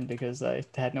argument in because I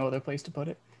had no other place to put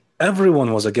it.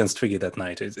 Everyone was against Figgy that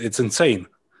night. It's insane.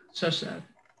 So sad.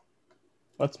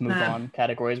 Let's move on.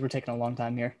 Categories. We're taking a long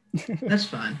time here. That's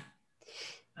fine.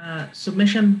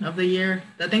 Submission of the year.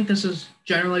 I think this is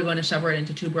generally going to separate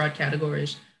into two broad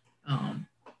categories.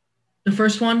 The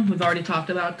first one we've already talked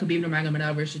about, Khabib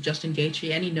Nurmagomedov versus Justin Gaethje.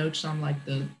 Any notes on like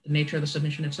the nature of the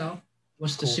submission itself?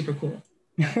 Was this super cool?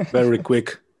 Very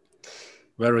quick.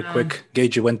 Very quick.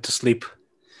 Gaethje went to sleep.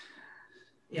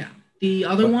 Yeah. The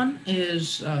other one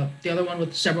is the other one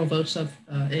with several votes of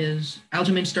is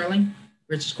Aljamain Sterling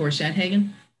versus Corey Sandhagen,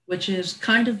 which is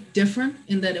kind of different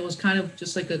in that it was kind of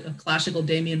just like a classical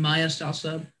Damian Maia style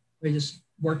sub where he just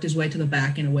worked his way to the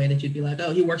back in a way that you'd be like,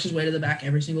 oh, he works his way to the back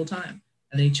every single time.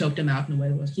 And then he choked him out in a way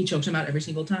that was he chokes him out every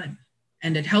single time.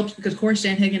 And it helps because Corey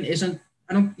Sandhagen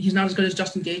he's not as good as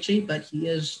Justin Gaethje, but he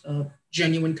is a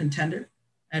genuine contender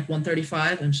at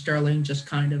 135, and Sterling just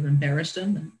kind of embarrassed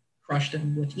him and crushed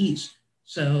him with ease.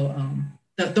 So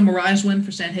the Moraes win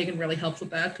for Sandhagen really helped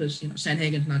with that because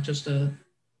Sandhagen's not just a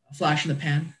flash in the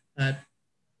pan. But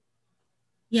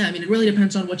yeah, I mean, it really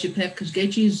depends on what you pick because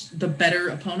Gaethje's the better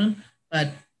opponent,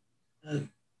 but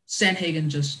Sandhagen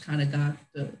just kind of got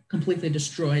completely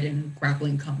destroyed in a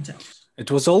grappling contest.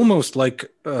 It was almost like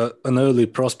an early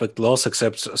prospect loss,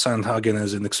 except Sandhagen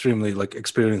is an extremely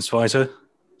experienced fighter.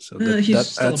 So he's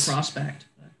still a prospect.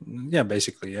 Yeah,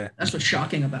 basically, yeah. That's what's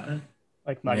shocking about it.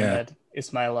 Like Magomed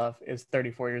Ismailov is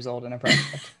 34 years old and a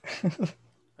prospect.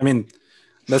 I mean,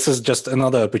 this is just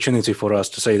another opportunity for us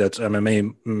to say that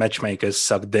MMA matchmakers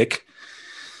suck dick.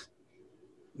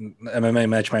 MMA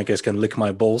matchmakers can lick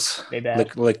my balls. They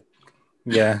bad. Lick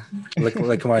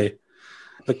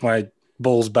my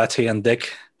balls, Batty and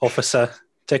Dick. Officer,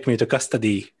 take me to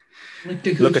custody.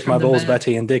 Look at my balls,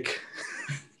 Batty and Dick.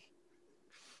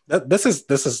 This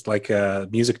is like a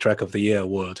music track of the year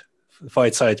award.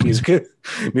 Fight Side music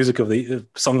of the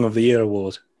song of the year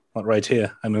award. Not right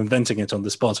here. I'm inventing it on the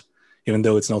spot, even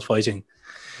though it's not fighting.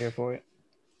 Here for it.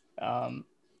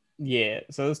 Yeah,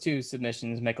 so those two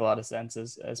submissions make a lot of sense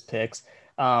as picks.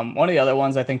 One of the other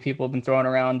ones I think people have been throwing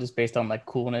around just based on like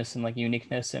coolness and like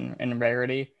uniqueness and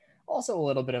rarity. Also a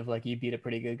little bit of like you beat a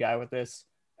pretty good guy with this.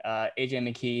 AJ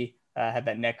McKee had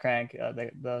that neck crank,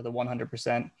 the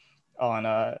 100%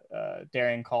 on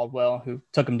Darian Caldwell, who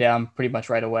took him down pretty much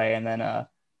right away. And then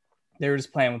they were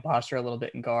just playing with posture a little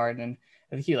bit in guard. And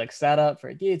I think he like sat up for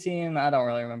a guillotine. I don't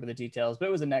really remember the details, but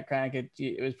it was a neck crank.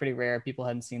 It was pretty rare. People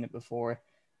hadn't seen it before.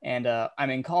 And I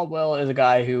mean, Caldwell is a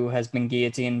guy who has been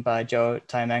guillotined by Joe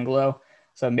Taimangolo.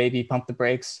 So maybe pump the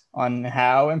brakes on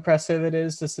how impressive it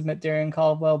is to submit Darian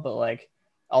Caldwell. But like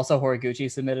also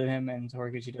Horiguchi submitted him, and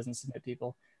Horiguchi doesn't submit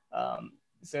people.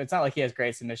 So it's not like he has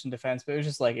great submission defense, but it was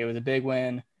just like it was a big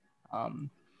win.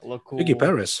 Look cool. Figgy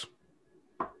Paris.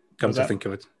 Come to think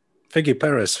of it. Figgy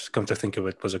Paris, come to think of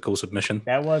it, was a cool submission.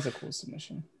 That was a cool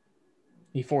submission.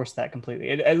 He forced that completely.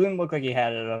 It didn't look like he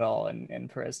had it at all, and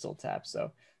Perez still tapped.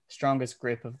 So strongest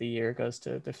grip of the year goes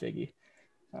to Figgy.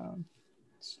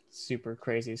 Super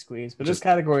crazy squeeze. But this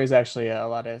category is actually a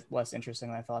lot less interesting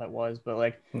than I thought it was. But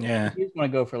like, yeah, if you just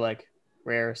want to go for like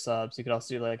rare subs, you could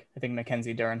also do like, I think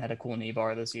Mackenzie Dern had a cool knee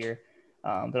bar this year.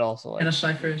 But also like Hannah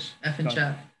Cyphers, F and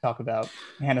chat. Talk about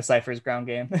Hannah Cyphers' ground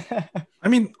game. I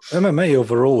mean, MMA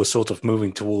overall is sort of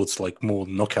moving towards like more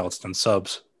knockouts than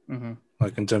subs. Mm-hmm.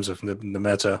 Like in terms of the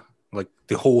meta, like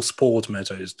the whole sport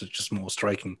meta is just more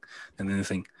striking than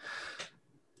anything.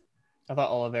 I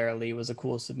thought Oliveira Lee was a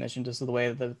cool submission, just the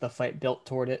way that the fight built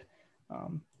toward it.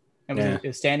 It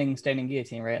was standing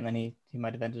guillotine, right? And then he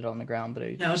might have ended on the ground, but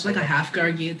it was like a half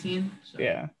guard guillotine. So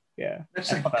yeah.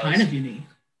 That's like kind of unique.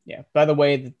 Yeah. By the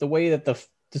way that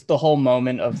the whole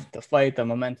moment of the fight, the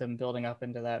momentum building up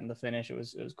into that and the finish, it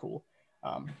was cool.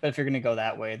 But if you're gonna go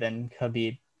that way, then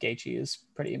Khabib Gaethje is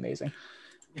pretty amazing.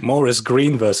 Maurice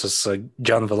Green versus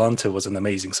Gian Vellante was an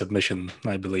amazing submission,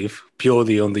 I believe,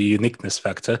 purely on the uniqueness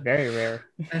factor. Very rare.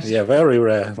 Yeah, very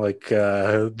rare. Like,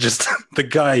 just the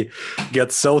guy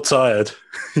gets so tired,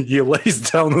 he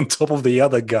lays down on top of the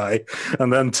other guy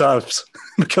and then taps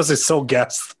because he's so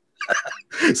gassed.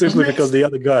 Simply because the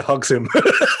other guy hugs him.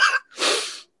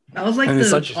 That was like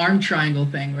the arm triangle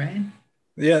thing, right?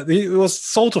 Yeah, it was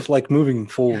sort of like moving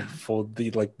for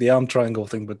the arm triangle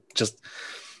thing, but just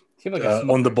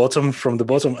on the bottom, from the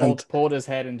bottom, and pulled his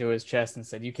head into his chest and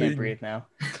said, "You can't breathe now."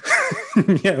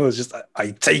 Yeah, it was just,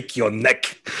 I take your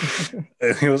neck.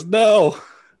 And he was, no.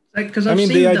 Because I've seen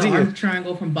the arm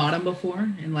triangle from bottom before,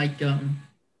 and like,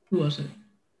 who was it?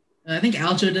 I think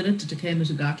Aljo did it to Takei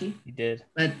Mizugaki. He did.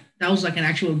 But that was like an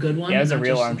actual good one. Yeah, it was a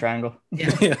real arm triangle.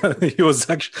 Yeah. He was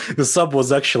actually, the sub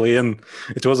was actually in.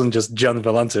 It wasn't just Gian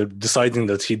Vellante deciding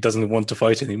that he doesn't want to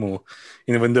fight anymore.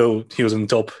 Even though he was on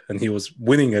top and he was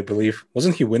winning, I believe.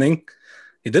 Wasn't he winning?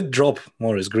 He did drop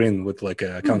Maurice Green with like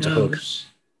a counter hook.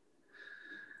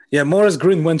 Yeah, Maurice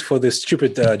Green went for this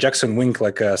stupid Jackson Wink,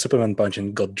 like a Superman punch,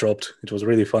 and got dropped. It was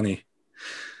really funny.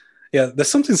 Yeah, there's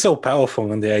something so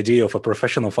powerful in the idea of a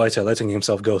professional fighter letting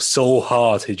himself go so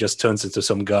hard he just turns into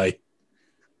some guy.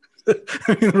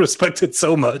 I mean, respect it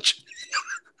so much.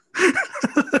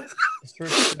 It's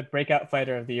First, the breakout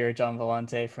fighter of the year, John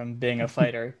Vellante, from being a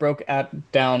fighter, broke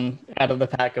down out of the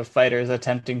pack of fighters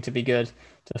attempting to be good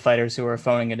to fighters who were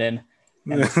phoning it in.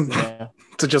 And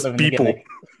to just people.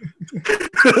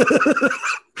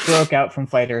 Broke out from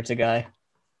fighter to guy.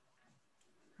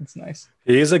 It's nice.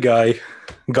 He is a guy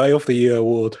of the year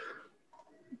award.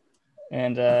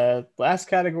 And last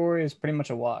category is pretty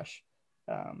much a wash.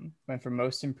 Went for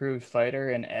most improved fighter,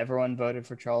 and everyone voted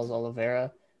for Charles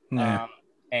Oliveira. Yeah.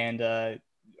 And a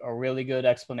really good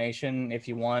explanation if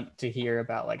you want to hear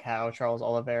about like how Charles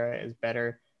Oliveira is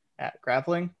better at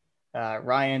grappling.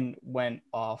 Ryan went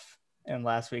off in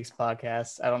last week's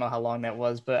podcast. I don't know how long that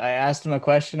was, but I asked him a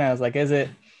question. I was like, was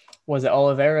it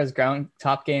Oliveira's ground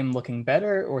top game looking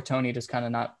better, or Tony just kind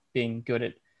of not being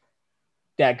good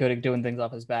at doing things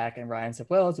off his back? And Ryan said,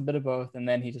 well, it's a bit of both. And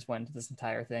then he just went into this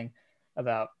entire thing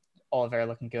about Oliveira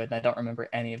looking good, and I don't remember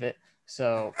any of it.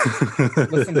 So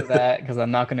listen to that, because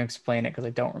I'm not going to explain it because I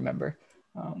don't remember.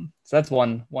 So that's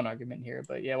one argument here.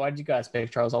 But yeah, why did you guys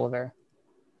pick Charles Oliveira?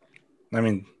 I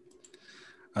mean,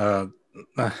 yeah,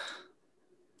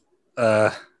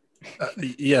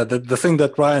 the thing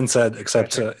that Ryan said,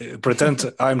 except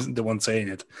pretend I'm the one saying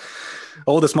it.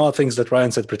 All the smart things that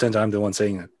Ryan said, pretend I'm the one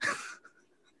saying it.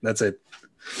 That's it.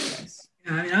 Nice.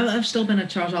 Yeah, I mean, I've still been a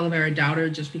Charles Oliveira doubter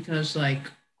just because,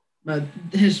 like,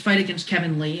 his fight against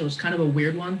Kevin Lee, it was kind of a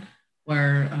weird one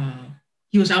where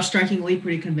he was outstriking Lee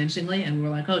pretty convincingly, and we're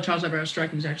like, oh, Charles Oliveira's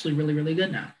striking is actually really, really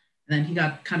good now. And then he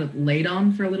got kind of laid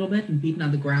on for a little bit and beaten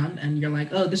on the ground, and you're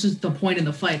like, oh, this is the point in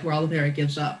the fight where Oliveira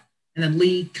gives up. And then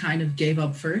Lee kind of gave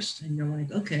up first, and you're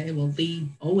like, okay, well, Lee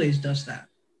always does that.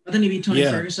 But then he beat Tony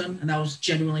Ferguson, and that was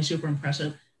genuinely super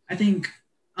impressive. I think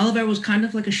Oliveira was kind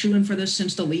of like a shoo-in for this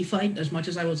since the Lee fight, as much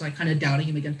as I was like kind of doubting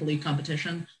him against the Lee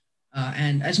competition.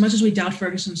 And as much as we doubt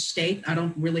Ferguson's state, I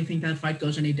don't really think that fight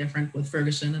goes any different with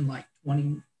Ferguson in like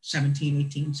 2017,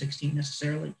 18, 16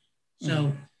 necessarily.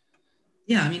 So,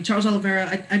 yeah, I mean, Charles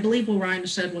Oliveira, I believe what Ryan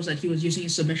said was that he was using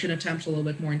his submission attempts a little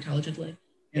bit more intelligently.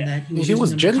 And that he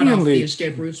was genuinely cut off the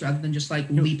escape routes rather than just like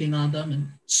leaping on them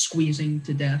and squeezing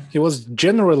to death. He was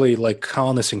generally like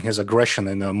harnessing his aggression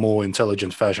in a more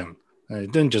intelligent fashion. He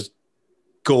didn't just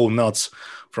go nuts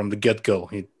from the get-go.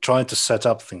 He tried to set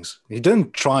up things. He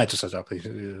didn't try to set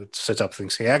up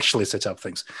things. He actually set up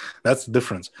things. That's the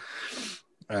difference.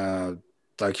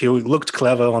 Like he looked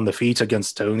clever on the feet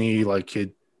against Tony. Like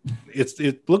it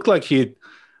looked like he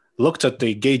looked at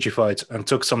the Gaethje fight and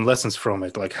took some lessons from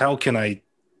it. Like, how can I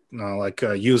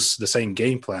use the same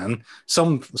game plan?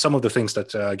 Some of the things that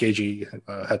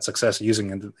Gaethje had success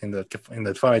using in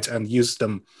that fight, and use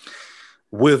them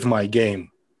with my game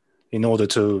in order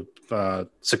to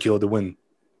secure the win.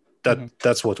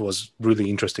 That's what was really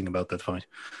interesting about that fight.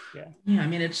 Yeah. I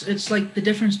mean, it's like the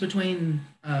difference between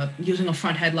using a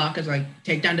front headlock as like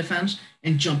takedown defense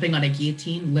and jumping on a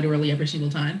guillotine literally every single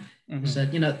time. Is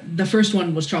that, the first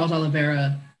one was Charles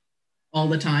Oliveira all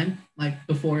the time, like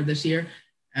before this year,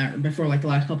 before like the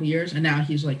last couple of years, and now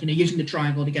he's like using the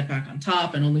triangle to get back on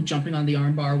top and only jumping on the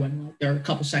armbar when there are a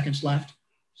couple seconds left.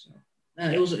 So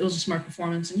it was a smart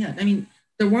performance, and yeah, I mean,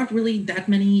 there weren't really that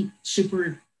many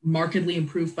super markedly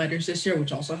improved fighters this year,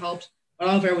 which also helped. But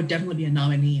Oliveira would definitely be a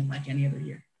nominee in like any other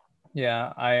year.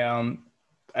 Yeah,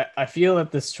 I feel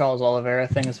that this Charles Oliveira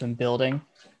thing has been building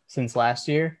since last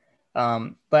year.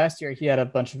 Last year he had a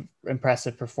bunch of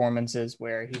impressive performances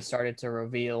where he started to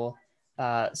reveal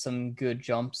some good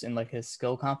jumps in like his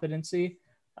skill competency,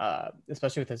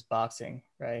 especially with his boxing,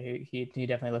 right? He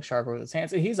definitely looks sharper with his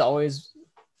hands. He's always,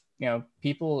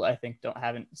 people I think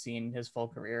haven't seen his full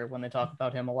career when they talk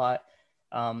about him a lot.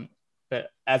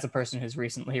 But as a person who's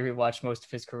recently rewatched most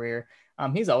of his career,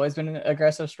 he's always been an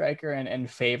aggressive striker and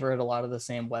favored a lot of the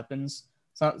same weapons.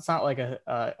 It's not like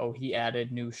he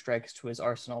added new strikes to his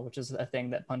arsenal, which is a thing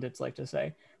that pundits like to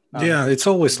say. It's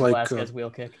always like wheel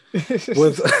kick.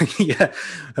 with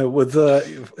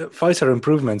fighter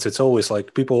improvements. It's always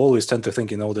like people always tend to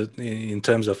think in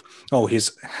terms of, he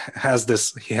has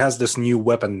this new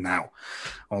weapon now,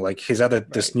 or like he's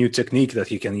added this new technique that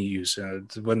he can use.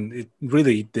 When it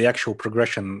really the actual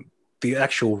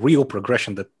real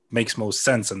progression that makes most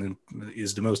sense and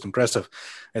is the most impressive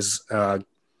is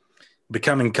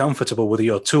becoming comfortable with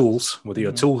your tools, with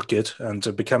your toolkit, and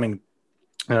becoming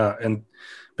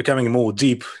more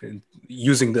deep,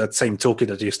 using that same toolkit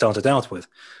that you started out with,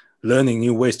 learning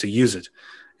new ways to use it,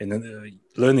 and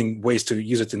learning ways to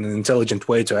use it in an intelligent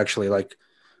way to actually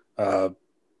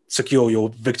secure your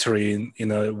victory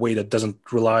in a way that doesn't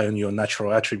rely on your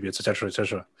natural attributes, etc.,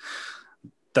 etc.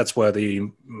 That's where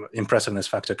the impressiveness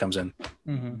factor comes in.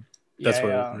 That's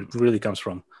where it really comes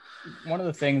from. One of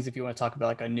the things, if you want to talk about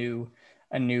like a new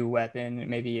a new weapon,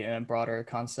 maybe in a broader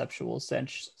conceptual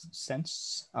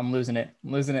sense. I'm losing it.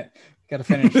 Got to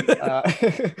finish.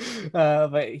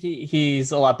 But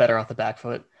he's a lot better off the back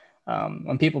foot.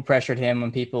 When people pressured him,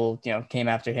 when people came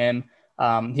after him,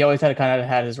 he always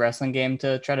had his wrestling game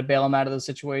to try to bail him out of those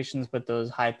situations. But those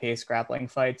high-paced grappling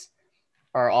fights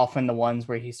are often the ones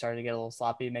where he started to get a little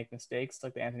sloppy, make mistakes,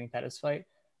 like the Anthony Pettis fight.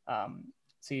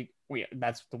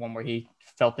 That's the one where he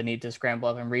felt the need to scramble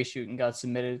up and reshoot and got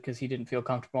submitted because he didn't feel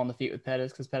comfortable on the feet with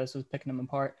Pettis because Pettis was picking him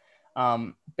apart.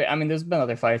 But I mean, there's been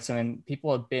other fights. I mean,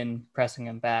 people have been pressing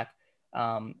him back.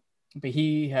 But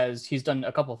he's done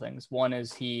a couple things. One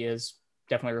is he has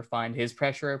definitely refined his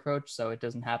pressure approach, so it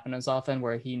doesn't happen as often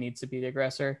where he needs to be the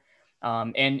aggressor.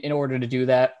 And in order to do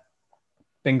that,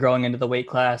 been growing into the weight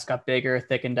class, got bigger,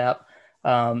 thickened up.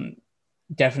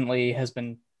 Definitely has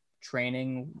been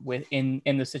training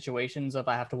in the situations of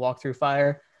I have to walk through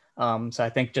fire. So I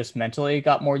think just mentally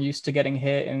got more used to getting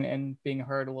hit and being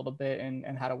hurt a little bit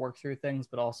and how to work through things,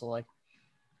 but also like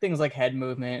things like head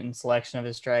movement and selection of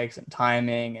his strikes and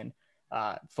timing and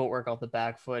footwork off the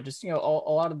back foot. Just, a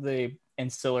lot of the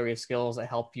ancillary skills that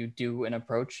help you do an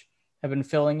approach have been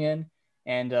filling in.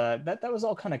 And that was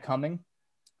all kind of coming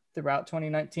throughout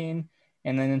 2019.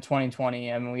 And then in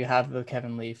 2020, I mean, we have the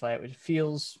Kevin Lee fight, which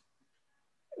feels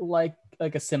like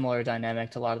a similar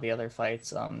dynamic to a lot of the other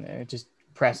fights, just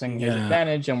pressing his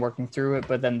advantage and working through it.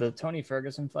 But then the Tony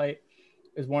Ferguson fight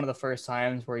is one of the first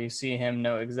times where you see him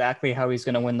know exactly how he's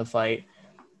going to win the fight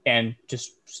and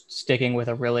just sticking with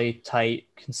a really tight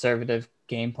conservative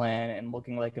game plan and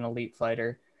looking like an elite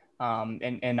fighter,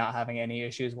 and not having any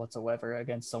issues whatsoever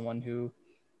against someone who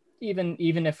even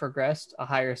if regressed a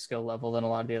higher skill level than a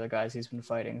lot of the other guys he's been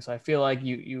fighting. So I feel like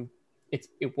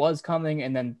it was coming,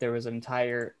 and then there was an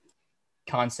entire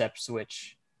concept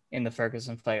switch in the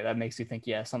Ferguson fight that makes you think,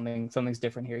 yeah, something's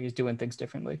different here. He's doing things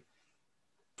differently.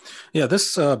 Yeah,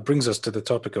 this brings us to the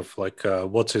topic of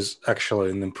what is actually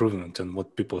an improvement and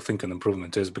what people think an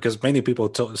improvement is, because many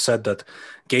people said that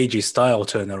Gage's style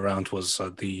turnaround was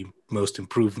the most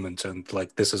improvement, and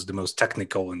this is the most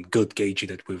technical and good Gage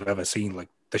that we've ever seen, like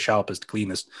the sharpest,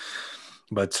 cleanest.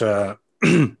 But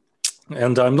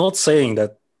and I'm not saying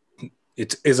that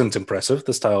it isn't impressive.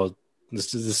 The style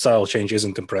change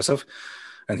isn't impressive,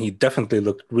 and he definitely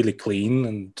looked really clean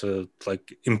and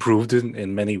improved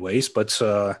in many ways. But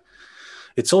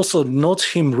it's also not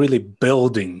him really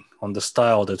building on the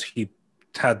style that he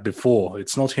had before.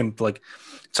 It's not him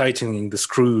tightening the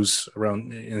screws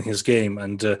around in his game.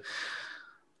 And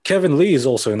Kevin Lee is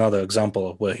also another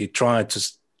example where he tried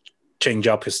to change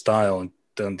up his style,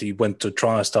 and he went to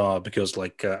TriStar because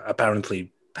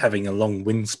apparently having a long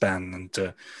wingspan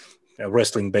and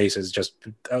wrestling bases just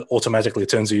automatically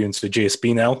turns you into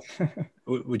GSP now,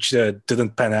 which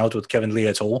didn't pan out with Kevin Lee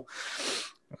at all,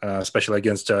 especially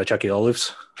against Chucky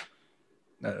Olives,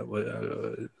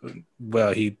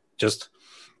 where he just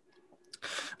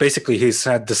basically he's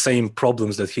had the same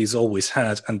problems that he's always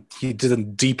had, and he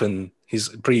didn't deepen his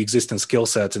pre-existing skill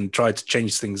set and tried to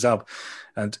change things up,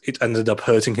 and it ended up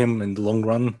hurting him in the long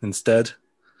run instead.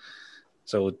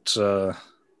 So it's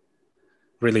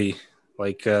really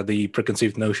the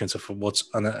preconceived notions of what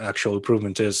an actual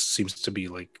improvement is seems to be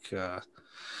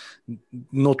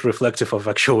not reflective of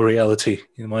actual reality,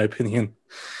 in my opinion.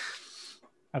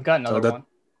 I've got another one.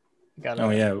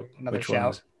 Another Which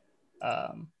shout.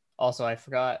 Also, I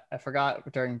forgot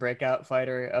during Breakout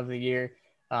Fighter of the Year.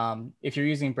 If you're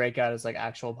using Breakout as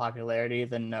actual popularity,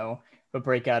 then no. But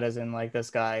Breakout as in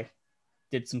this guy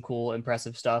did some cool,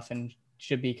 impressive stuff and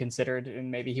should be considered,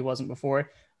 and maybe he wasn't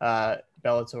before.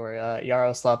 Bellator,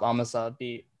 Yaroslav Amosov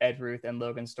beat Ed Ruth and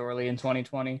Logan Storley in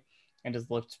 2020 and just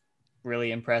looked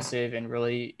really impressive and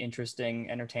really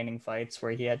interesting, entertaining fights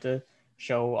where he had to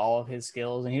show all of his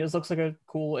skills, and he just looks like a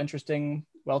cool, interesting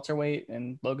welterweight.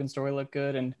 And Logan Storley looked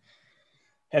good, and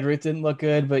Ed Ruth didn't look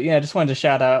good, but yeah, I just wanted to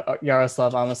shout out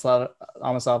Yaroslav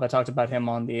Amosov. I talked about him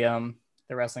on the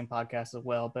wrestling podcast as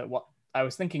well, but I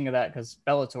was thinking of that because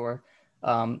Bellator,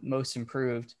 most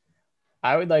improved.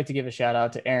 I would like to give a shout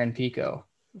out to Aaron Pico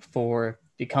for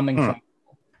becoming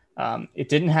phenomenal. It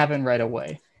didn't happen right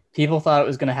away. People thought it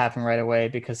was going to happen right away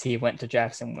because he went to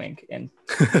Jackson Wink. And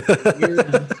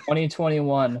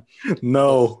 2021,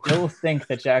 no, still think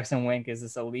that Jackson Wink is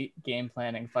this elite game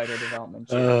planning fighter development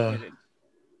champion.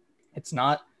 It's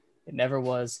not. It never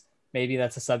was. Maybe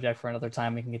that's a subject for another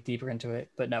time. We can get deeper into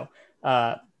it. But no.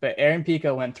 But Aaron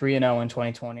Pico went 3-0 in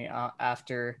 2020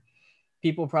 after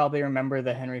people probably remember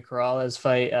the Henry Corrales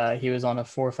fight. He was on a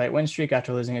 4-fight win streak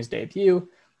after losing his debut.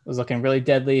 Was looking really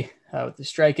deadly with the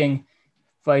striking.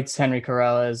 Fights Henry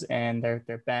Corrales, and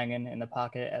they're banging in the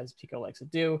pocket as Pico likes to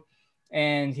do.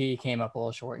 and he came up a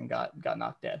little short and got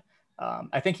knocked dead.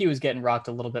 I think he was getting rocked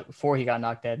a little bit before he got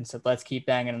knocked dead and said, let's keep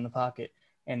banging in the pocket.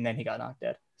 And then he got knocked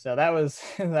dead. So that was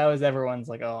everyone's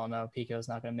like, oh no, Pico's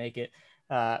not going to make it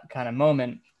kind of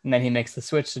moment. And then he makes the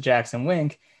switch to Jackson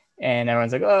Wink. And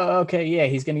everyone's like, oh, okay, yeah,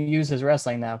 he's going to use his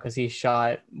wrestling now because he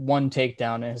shot 1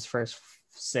 takedown in his first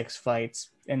 6 fights.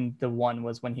 And the one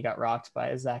was when he got rocked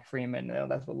by Zach Freeman.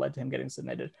 That's what led to him getting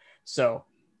submitted. So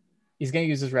he's going to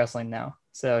use his wrestling now.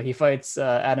 So he fights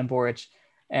Adam Boric,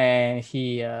 and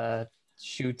he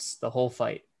shoots the whole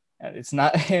fight.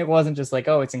 It wasn't just like,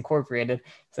 oh, it's incorporated.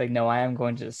 It's like, no, I am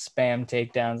going to spam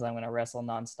takedowns. I'm going to wrestle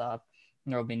nonstop.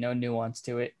 And there will be no nuance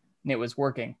to it. And it was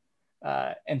working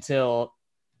until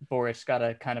Boric got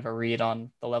a kind of a read on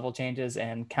the level changes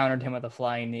and countered him with a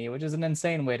flying knee, which is an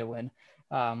insane way to win.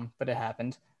 But it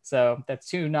happened. So that's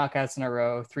 2 knockouts in a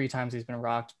row. 3 times he's been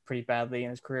rocked pretty badly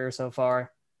in his career so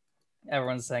far.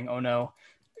 Everyone's saying, oh no,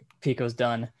 Pico's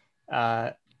done.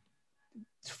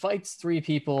 Fights 3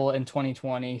 people in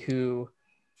 2020 who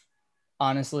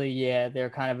honestly, yeah, they're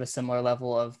kind of a similar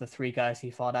level of the 3 guys he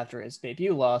fought after his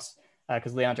debut loss,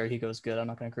 because Leandro Higo's good. I'm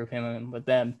not going to group him in with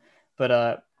them.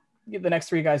 But the next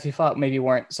 3 guys he fought maybe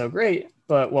weren't so great.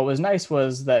 But what was nice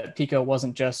was that Pico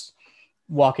wasn't just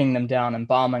walking them down and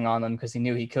bombing on them because he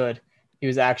knew he could. He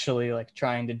was actually like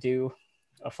trying to do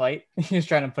a fight. He was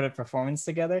trying to put a performance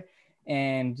together.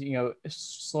 And,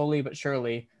 slowly but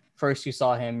surely, first you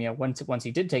saw him, once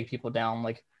he did take people down,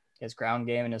 like his ground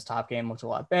game and his top game looked a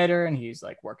lot better. And he's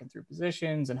like working through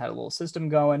positions and had a little system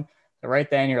going. So right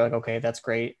then you're like, okay, that's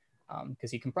great.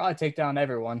 Because he can probably take down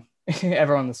everyone in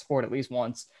the sport at least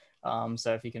once.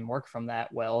 So if he can work from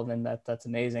that well, then that's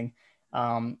amazing.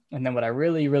 And then what I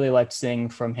really, really liked seeing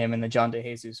from him in the John De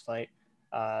Jesus fight,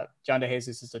 John De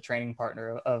Jesus is a training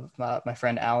partner of my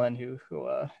friend Alan, who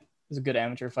is a good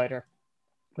amateur fighter,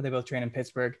 but they both train in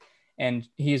Pittsburgh. And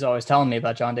he's always telling me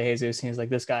about John De Jesus. He's like,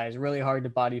 this guy is really hard to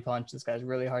body punch. This guy's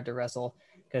really hard to wrestle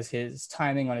because his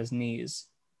timing on his knees,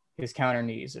 his counter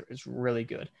knees is really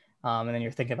good. And then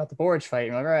you're thinking about the Boric fight.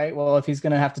 You're like, all right, well, if he's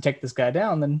going to have to take this guy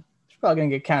down, then he's probably going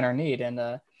to get counter kneed.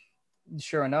 And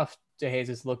sure enough, De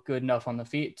Jesus looked good enough on the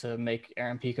feet to make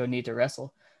Aaron Pico need to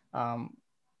wrestle.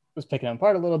 Was picking him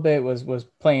apart a little bit, was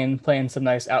playing some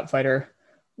nice outfighter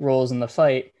roles in the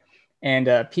fight.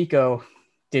 And Pico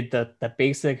did the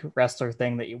basic wrestler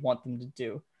thing that you want them to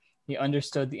do. He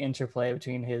understood the interplay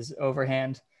between his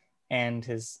overhand and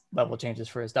his level changes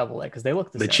for his double leg, because they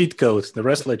look the same. Cheat code, the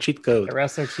wrestler cheat code. The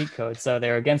wrestler cheat code. So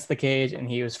they're against the cage,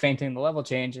 and he was feinting the level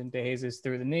change, and De Jesus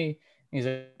threw the knee. He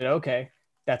said, okay,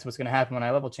 that's what's going to happen when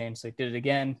I level change. So he did it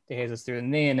again. De Jesus threw the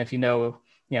knee, and if you know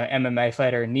MMA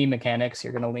fighter knee mechanics,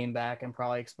 you're going to lean back and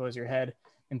probably expose your head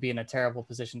and be in a terrible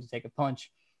position to take a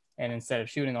punch. And instead of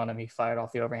shooting on him, he fired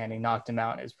off the overhand. He knocked him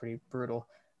out. It was pretty brutal.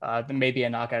 Maybe a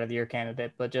knockout of the year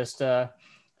candidate, but just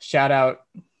shout out,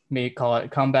 call it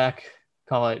comeback,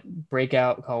 call it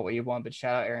breakout, call it what you want, but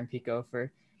shout out Aaron Pico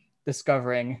for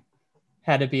discovering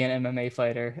how to be an MMA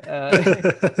fighter.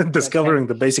 Discovering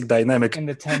the basic dynamic. In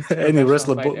the 10th any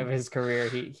wrestler fight of his career,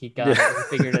 he got it,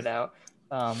 he figured it out.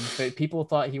 But people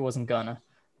thought he wasn't gonna.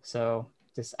 So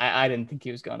I didn't think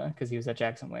he was gonna, because he was at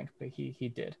Jackson Wink, but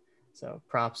he did. So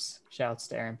props, shouts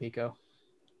to Aaron Pico.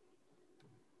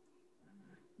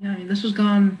 Yeah, I mean, this has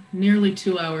gone nearly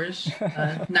 2 hours.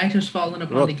 Night has fallen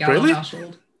upon the Gallo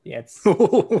household. Yeah, it's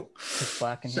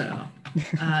black in here.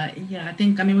 Yeah,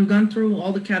 we've gone through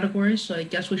all the categories, so I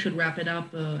guess we should wrap it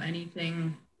up.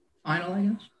 Anything final, I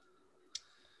guess?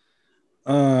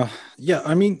 Yeah,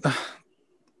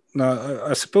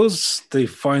 I suppose the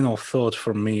final thought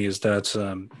from me is that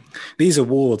these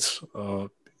awards,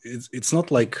 it's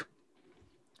not like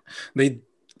they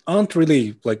aren't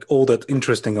really like all that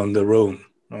interesting on their own.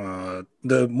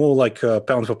 They're more like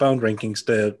pound for pound rankings.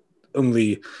 They're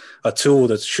only a tool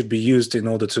that should be used in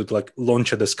order to like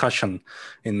launch a discussion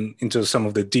into some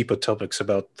of the deeper topics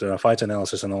about fight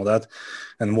analysis and all that,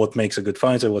 and what makes a good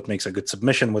fighter, what makes a good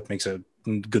submission, what makes a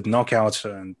good knockout.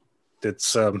 And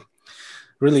it's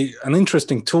really an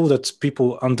interesting tool that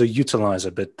people underutilize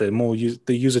a bit. They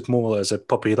use it more as a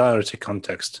popularity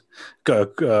contest, and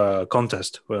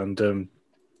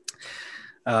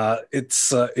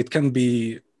it can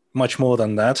be much more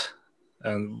than that,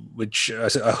 and which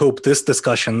I hope this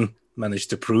discussion managed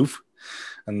to prove,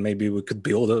 and maybe we could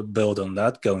build on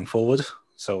that going forward.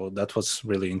 So that was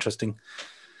really interesting.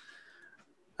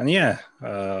 And yeah,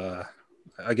 I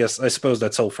suppose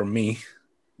that's all from me.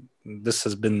 This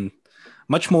has been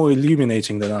much more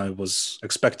illuminating than I was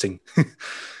expecting.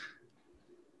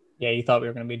 Yeah, you thought we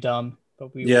were going to be dumb,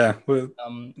 but we're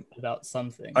dumb about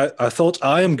something. I thought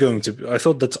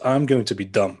that I'm going to be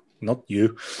dumb, not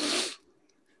you.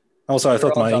 Also, I We're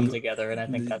thought all my dumb together, and I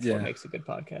think that's what makes a good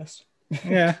podcast.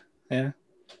 yeah.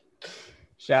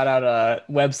 Shout out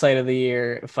website of the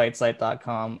year,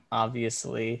 fightsite.com,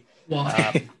 obviously.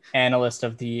 Analyst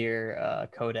of the year,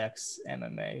 Codex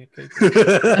MMA.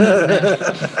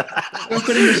 We're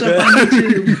putting this up on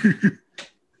YouTube.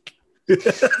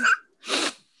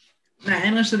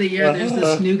 Analyst of the year, there's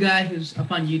this new guy who's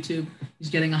up on YouTube. He's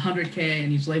getting 100K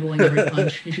and he's labeling every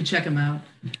punch. You should check him out.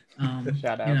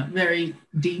 Shout out. Very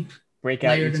deep.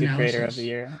 Breakout YouTube analysis. Creator of the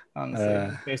year,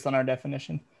 honestly, based on our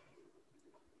definition.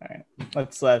 All right,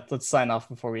 let's sign off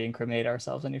before we incriminate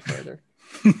ourselves any further.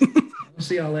 We'll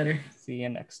see y'all later. See you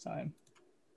next time.